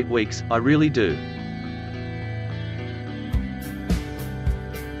around 8 weeks, I really do.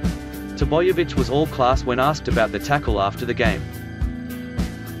 Trbojevic was all class when asked about the tackle after the game.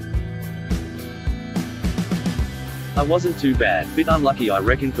 I wasn't too bad, bit unlucky I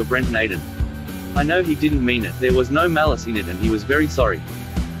reckon for Brent Naden. I know he didn't mean it, there was no malice in it and he was very sorry.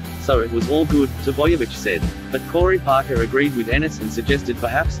 So it was all good, Trbojevic said. But Corey Parker agreed with Ennis and suggested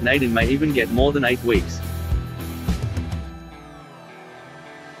perhaps Naden may even get more than 8 weeks.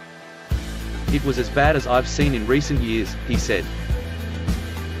 It was as bad as I've seen in recent years, he said.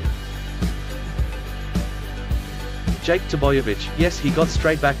 Jake Trbojevic, yes, he got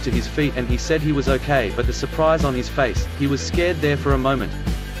straight back to his feet and he said he was okay, but the surprise on his face, he was scared there for a moment.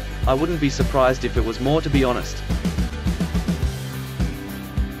 I wouldn't be surprised if it was more, to be honest.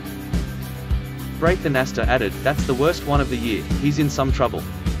 Braithen Astor added, that's the worst one of the year, he's in some trouble.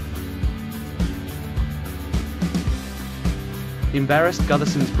 Embarrassed,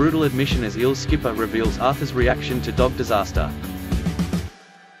 Gutherson's brutal admission as Eels skipper reveals Arthur's reaction to dog disaster.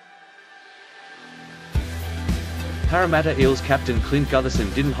 Parramatta Eels captain Clint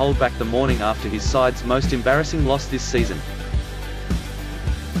Gutherson didn't hold back the mourning after his side's most embarrassing loss this season.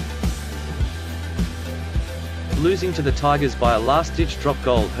 Losing to the Tigers by a last-ditch drop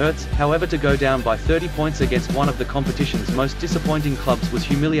goal hurts, however to go down by 30 points against one of the competition's most disappointing clubs was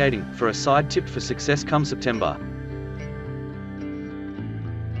humiliating, for a side tipped for success come September.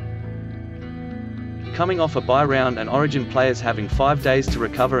 Coming off a bye round and Origin players having 5 days to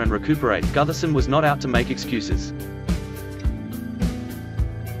recover and recuperate, Gutherson was not out to make excuses.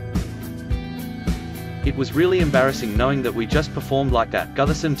 It was really embarrassing knowing that we just performed like that,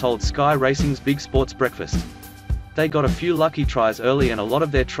 Gutherson told Sky Racing's Big Sports Breakfast. They got a few lucky tries early and a lot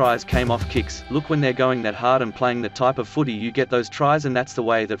of their tries came off kicks. Look, when they're going that hard and playing the type of footy, you get those tries, and that's the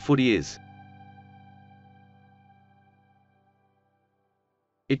way that footy is.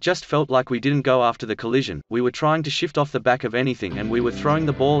 It just felt like we didn't go after the collision, we were trying to shift off the back of anything and we were throwing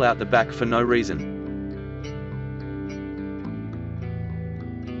the ball out the back for no reason.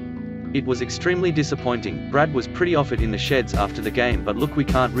 It was extremely disappointing. Brad was pretty off it in the sheds after the game, but look, we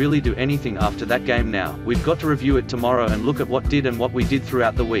can't really do anything after that game now. We've got to review it tomorrow and look at what did and what we did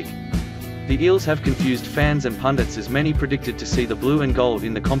throughout the week. The Eels have confused fans and pundits as many predicted to see the blue and gold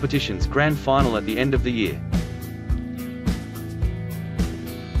in the competition's grand final at the end of the year.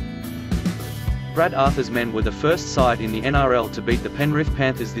 Brad Arthur's men were the first side in the NRL to beat the Penrith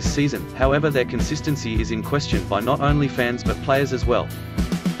Panthers this season, however their consistency is in question by not only fans but players as well.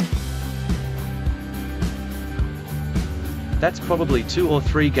 That's probably 2 or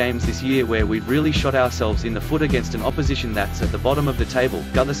 3 games this year where we've really shot ourselves in the foot against an opposition that's at the bottom of the table,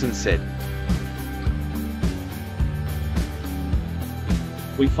 Gutherson said.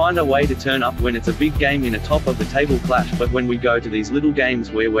 We find a way to turn up when it's a big game in a top-of-the-table clash, but when we go to these little games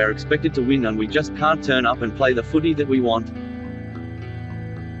where we're expected to win and we just can't turn up and play the footy that we want.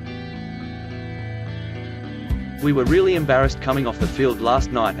 We were really embarrassed coming off the field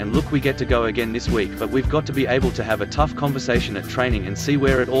last night, and look, we get to go again this week, but we've got to be able to have a tough conversation at training and see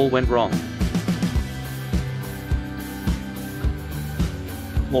where it all went wrong.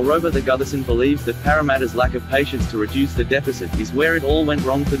 Moreover, the Gutherson believes that Parramatta's lack of patience to reduce the deficit is where it all went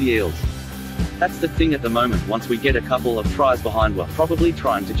wrong for the Eels. That's the thing at the moment, once we get a couple of tries behind, we're probably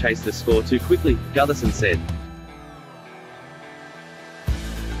trying to chase the score too quickly, Gutherson said.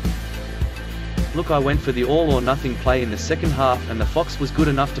 Look, I went for the all or nothing play in the second half and the Fox was good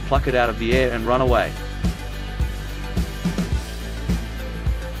enough to pluck it out of the air and run away.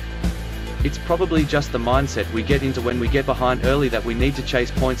 It's probably just the mindset we get into when we get behind early that we need to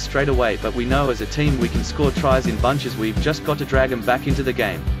chase points straight away, but we know as a team we can score tries in bunches, we've just got to drag them back into the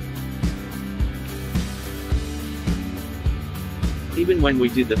game. Even when we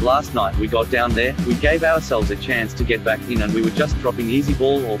did that last night, we got down there, we gave ourselves a chance to get back in, and we were just dropping easy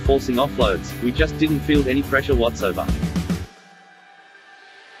ball or forcing offloads. We just didn't feel any pressure whatsoever.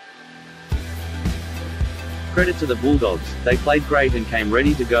 Credit to the Bulldogs, they played great and came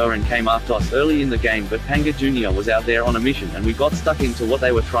ready to go and came after us early in the game, but Panga Jr. was out there on a mission and we got stuck into what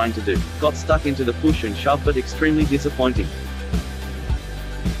they were trying to do. Got stuck into the push and shove, but extremely disappointing.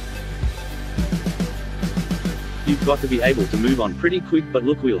 You've got to be able to move on pretty quick, but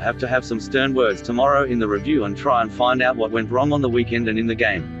look, we'll have to have some stern words tomorrow in the review and try and find out what went wrong on the weekend and in the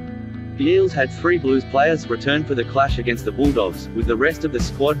game. The Eels had 3 Blues players return for the clash against the Bulldogs, with the rest of the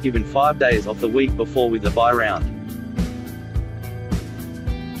squad given 5 days off the week before with the bye round.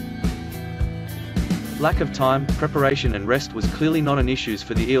 Lack of time, preparation and rest was clearly not an issue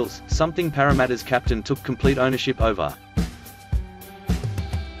for the Eels, something Parramatta's captain took complete ownership over.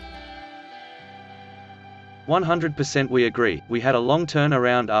 100% we agree, we had a long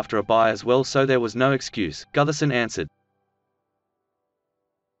turnaround after a bye as well, so there was no excuse, Gutherson answered.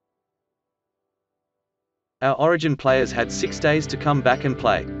 Our Origin players had 6 days to come back and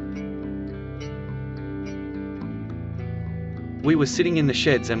play. We were sitting in the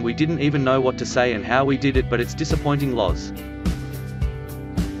sheds and we didn't even know what to say and how we did it, but it's disappointing loss.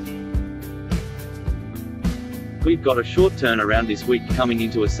 We've got a short turnaround this week coming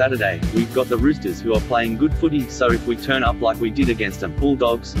into a Saturday. We've got the Roosters who are playing good footy, so if we turn up like we did against them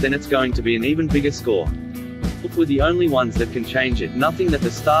Bulldogs, then it's going to be an even bigger score. Look, we're the only ones that can change it, nothing that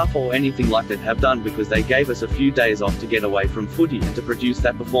the staff or anything like that have done, because they gave us a few days off to get away from footy, and to produce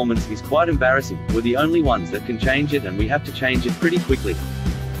that performance is quite embarrassing. We're the only ones that can change it and we have to change it pretty quickly.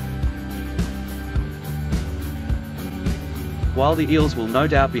 While the Eels will no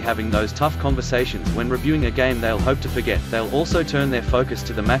doubt be having those tough conversations when reviewing a game they'll hope to forget, they'll also turn their focus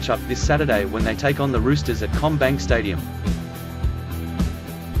to the matchup this Saturday when they take on the Roosters at CommBank Stadium.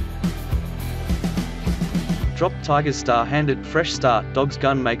 Drop Tigers star handed fresh start, Dogs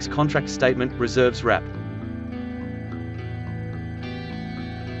gun makes contract statement, reserves wrap.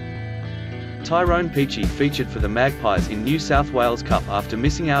 Tyrone Peachey featured for the Magpies in New South Wales Cup after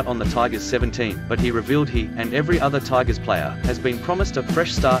missing out on the Tigers 17, but he revealed he, and every other Tigers player, has been promised a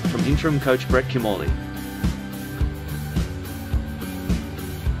fresh start from interim coach Brett Kimorley.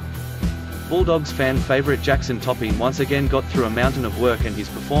 Bulldogs fan favourite Jackson Topping once again got through a mountain of work, and his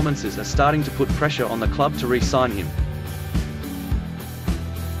performances are starting to put pressure on the club to re-sign him.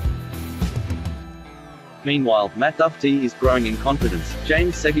 Meanwhile, Matt Duffy is growing in confidence.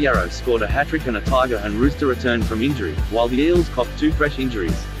 James Seguiaro scored a hat-trick and a Tiger and Rooster returned from injury, while the Eels copped 2 fresh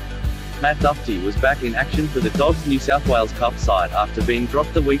injuries. Matt Duffy was back in action for the Dogs' New South Wales Cup side after being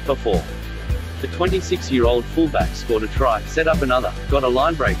dropped the week before. The 26-year-old fullback scored a try, set up another, got a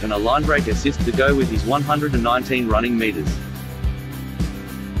line break and a line break assist to go with his 119 running metres.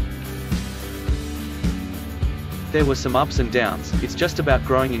 There were some ups and downs, it's just about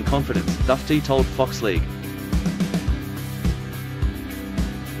growing in confidence, Duffy told Fox League.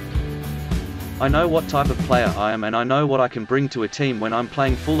 I know what type of player I am and I know what I can bring to a team when I'm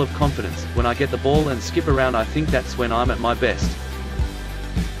playing full of confidence. When I get the ball and skip around, I think that's when I'm at my best.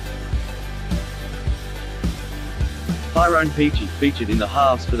 Tyrone Peachey featured in the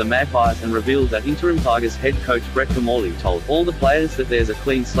halves for the Magpies and revealed that interim Tigers head coach Brett Kimorley told all the players that there's a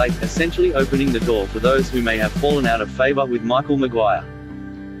clean slate, essentially opening the door for those who may have fallen out of favour with Michael Maguire.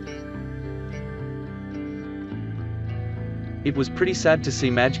 It was pretty sad to see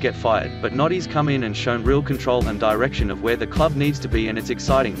Madge get fired, but Noddy's come in and shown real control and direction of where the club needs to be, and it's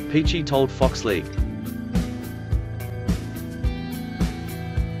exciting, Peachey told Fox League.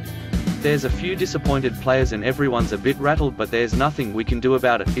 There's a few disappointed players and everyone's a bit rattled, but there's nothing we can do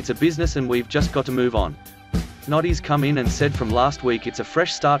about it. It's a business and we've just got to move on. Noddy's come in and said from last week it's a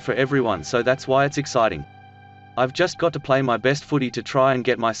fresh start for everyone, so that's why it's exciting. I've just got to play my best footy to try and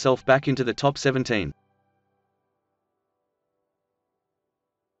get myself back into the top 17.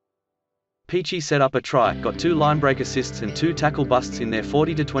 Peachey set up a try, got 2 line break assists and 2 tackle busts in their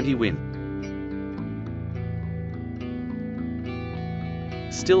 40-20 win.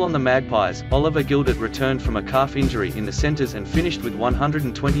 Still on the Magpies, Oliver Gildert returned from a calf injury in the centres and finished with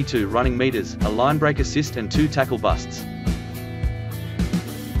 122 running metres, a line break assist and 2 tackle busts.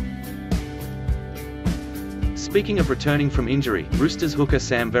 Speaking of returning from injury, Roosters hooker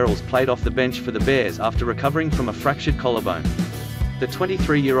Sam Verrills played off the bench for the Bears after recovering from a fractured collarbone. The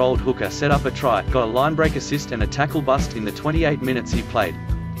 23-year-old hooker set up a try, got a line break assist and a tackle bust in the 28 minutes he played.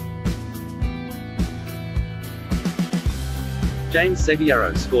 James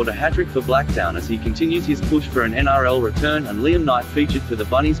Seguiaro scored a hat-trick for Blacktown as he continues his push for an NRL return, and Liam Knight featured for the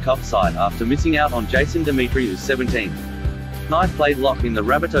Bunnies Cup side after missing out on Jason Demetriou's 17. Knight played lock in the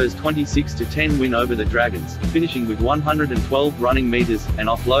Rabbitohs' 26-10 win over the Dragons, finishing with 112 running metres, an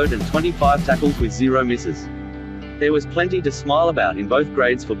offload and 25 tackles with 0 misses. There was plenty to smile about in both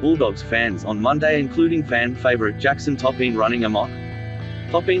grades for Bulldogs fans on Monday, including fan favourite Jackson Topine running amok.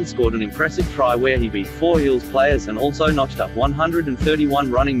 Topine scored an impressive try where he beat 4 Eels players and also notched up 131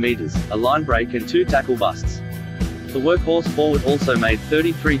 running metres, a line break and 2 tackle busts. The workhorse forward also made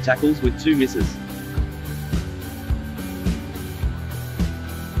 33 tackles with 2 misses.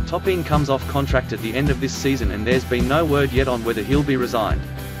 Topine comes off contract at the end of this season and there's been no word yet on whether he'll be resigned.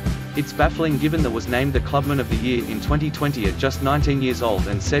 It's baffling given that was named the Clubman of the Year in 2020 at just 19 years old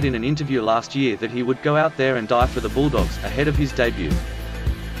and said in an interview last year that he would go out there and die for the Bulldogs ahead of his debut.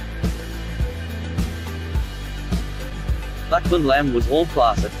 Lachlan Lamb was all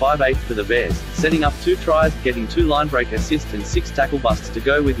class at 5'8" for the Bears, setting up 2 tries, getting 2 line break assists and 6 tackle busts to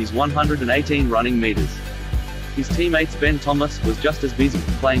go with his 118 running metres. His teammates Ben Thomas was just as busy,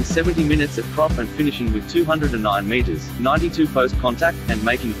 playing 70 minutes at prop and finishing with 209 metres, 92 post contact, and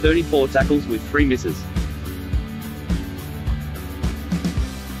making 34 tackles with 3 misses.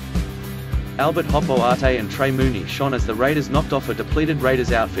 Albert Hopoate and Trey Mooney shone as the Raiders knocked off a depleted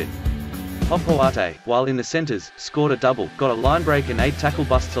Raiders outfit. Hopoate, while in the centres, scored a double, got a line break and 8 tackle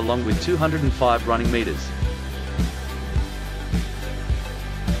busts along with 205 running metres.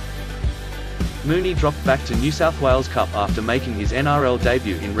 Mooney dropped back to New South Wales Cup after making his NRL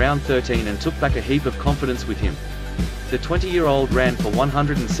debut in round 13 and took back a heap of confidence with him. The 20-year-old ran for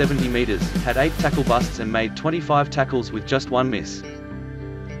 170 metres, had 8 tackle busts and made 25 tackles with just 1 miss.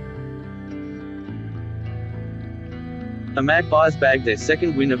 The Magpies bagged their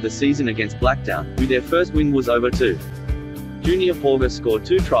second win of the season against Blacktown, who their first win was over 2. Junior Porger scored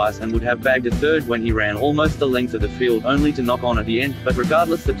 2 tries and would have bagged a third when he ran almost the length of the field only to knock on at the end, but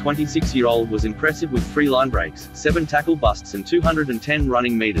regardless the 26-year-old was impressive with 3 line breaks, 7 tackle busts and 210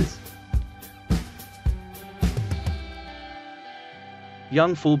 running metres.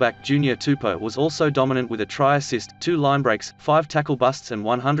 Young fullback Junior Tupou was also dominant with a try assist, 2 line breaks, 5 tackle busts and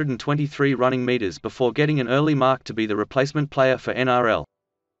 123 running metres before getting an early mark to be the replacement player for NRL.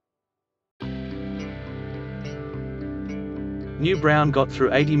 New Brown got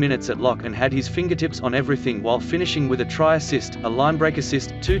through 80 minutes at lock and had his fingertips on everything while finishing with a try assist, a line break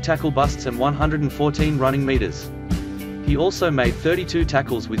assist, 2 tackle busts and 114 running metres. He also made 32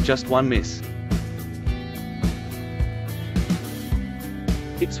 tackles with just 1 miss.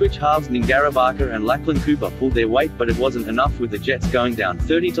 Ipswich halves Ngara Barker and Lachlan Cooper pulled their weight, but it wasn't enough with the Jets going down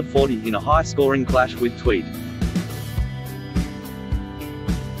 30-40 in a high-scoring clash with Tweed.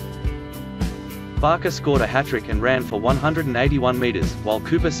 Barker scored a hat-trick and ran for 181 metres, while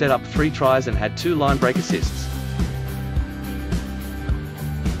Cooper set up 3 tries and had 2 line break assists.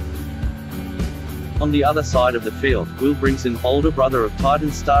 On the other side of the field, Will Bringson, older brother of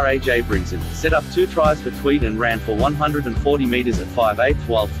Titans star AJ Bringson, set up 2 tries for Tweed and ran for 140 metres at 5'8",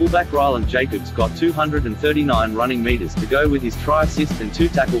 while fullback Ryland Jacobs got 239 running metres to go with his try assist and 2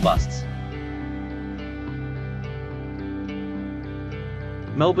 tackle busts.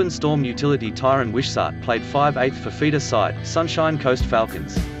 Melbourne Storm utility Tyron Wishart played 5'8" for feeder side, Sunshine Coast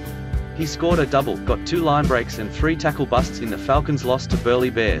Falcons. He scored a double, got 2 line breaks and 3 tackle busts in the Falcons' loss to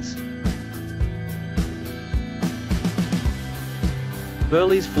Burleigh Bears.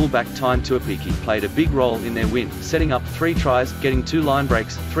 Burleigh's fullback Tyne Tuapiki played a big role in their win, setting up 3 tries, getting 2 line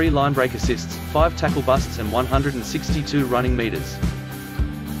breaks, 3 line break assists, 5 tackle busts and 162 running metres.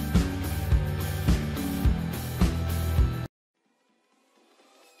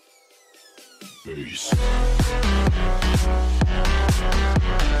 Peace.